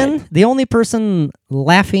person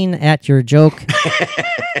laughing at your joke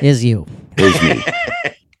is you. Is me.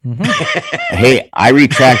 Mm-hmm. Hey, I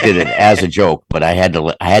retracted it as a joke, but I had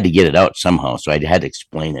to get it out somehow, so I had to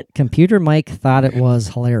explain it. Computer Mike thought it was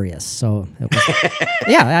hilarious, so it was,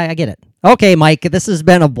 yeah, I get it. Okay, Mike, this has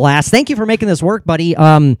been a blast. Thank you for making this work, buddy.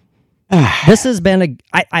 This has been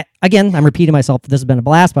again, I'm repeating myself. This has been a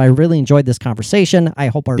blast, but I really enjoyed this conversation. I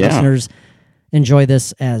hope our listeners enjoy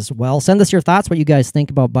this as well. Send us your thoughts, what you guys think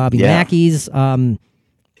about Bobby Mackey's.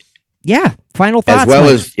 Final thoughts.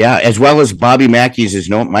 As well as Bobby Mackey's is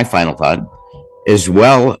known. My final thought, as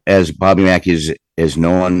well as Bobby Mackey's is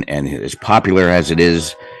known and as popular as it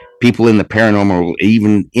is, people in the paranormal,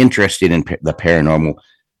 even interested in the paranormal,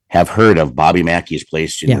 have heard of Bobby Mackey's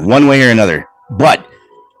place in one way or another. But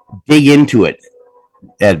dig into it.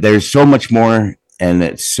 There's so much more, and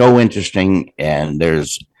it's so interesting, and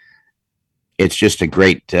it's just a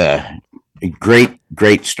great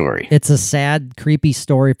story. It's a sad, creepy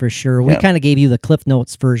story for sure. We kind of gave you the Cliff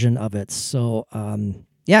Notes version of it. So,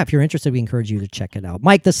 if you're interested, we encourage you to check it out.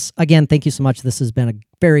 Mike, thank you so much. This has been a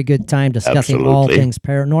very good time discussing all things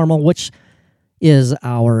paranormal, which is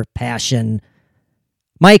our passion.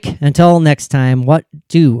 Mike, until next time, what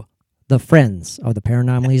do the friends of the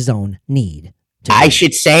Paranormally Zone need to do? I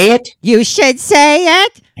should say it? You should say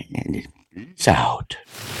it? And it's out.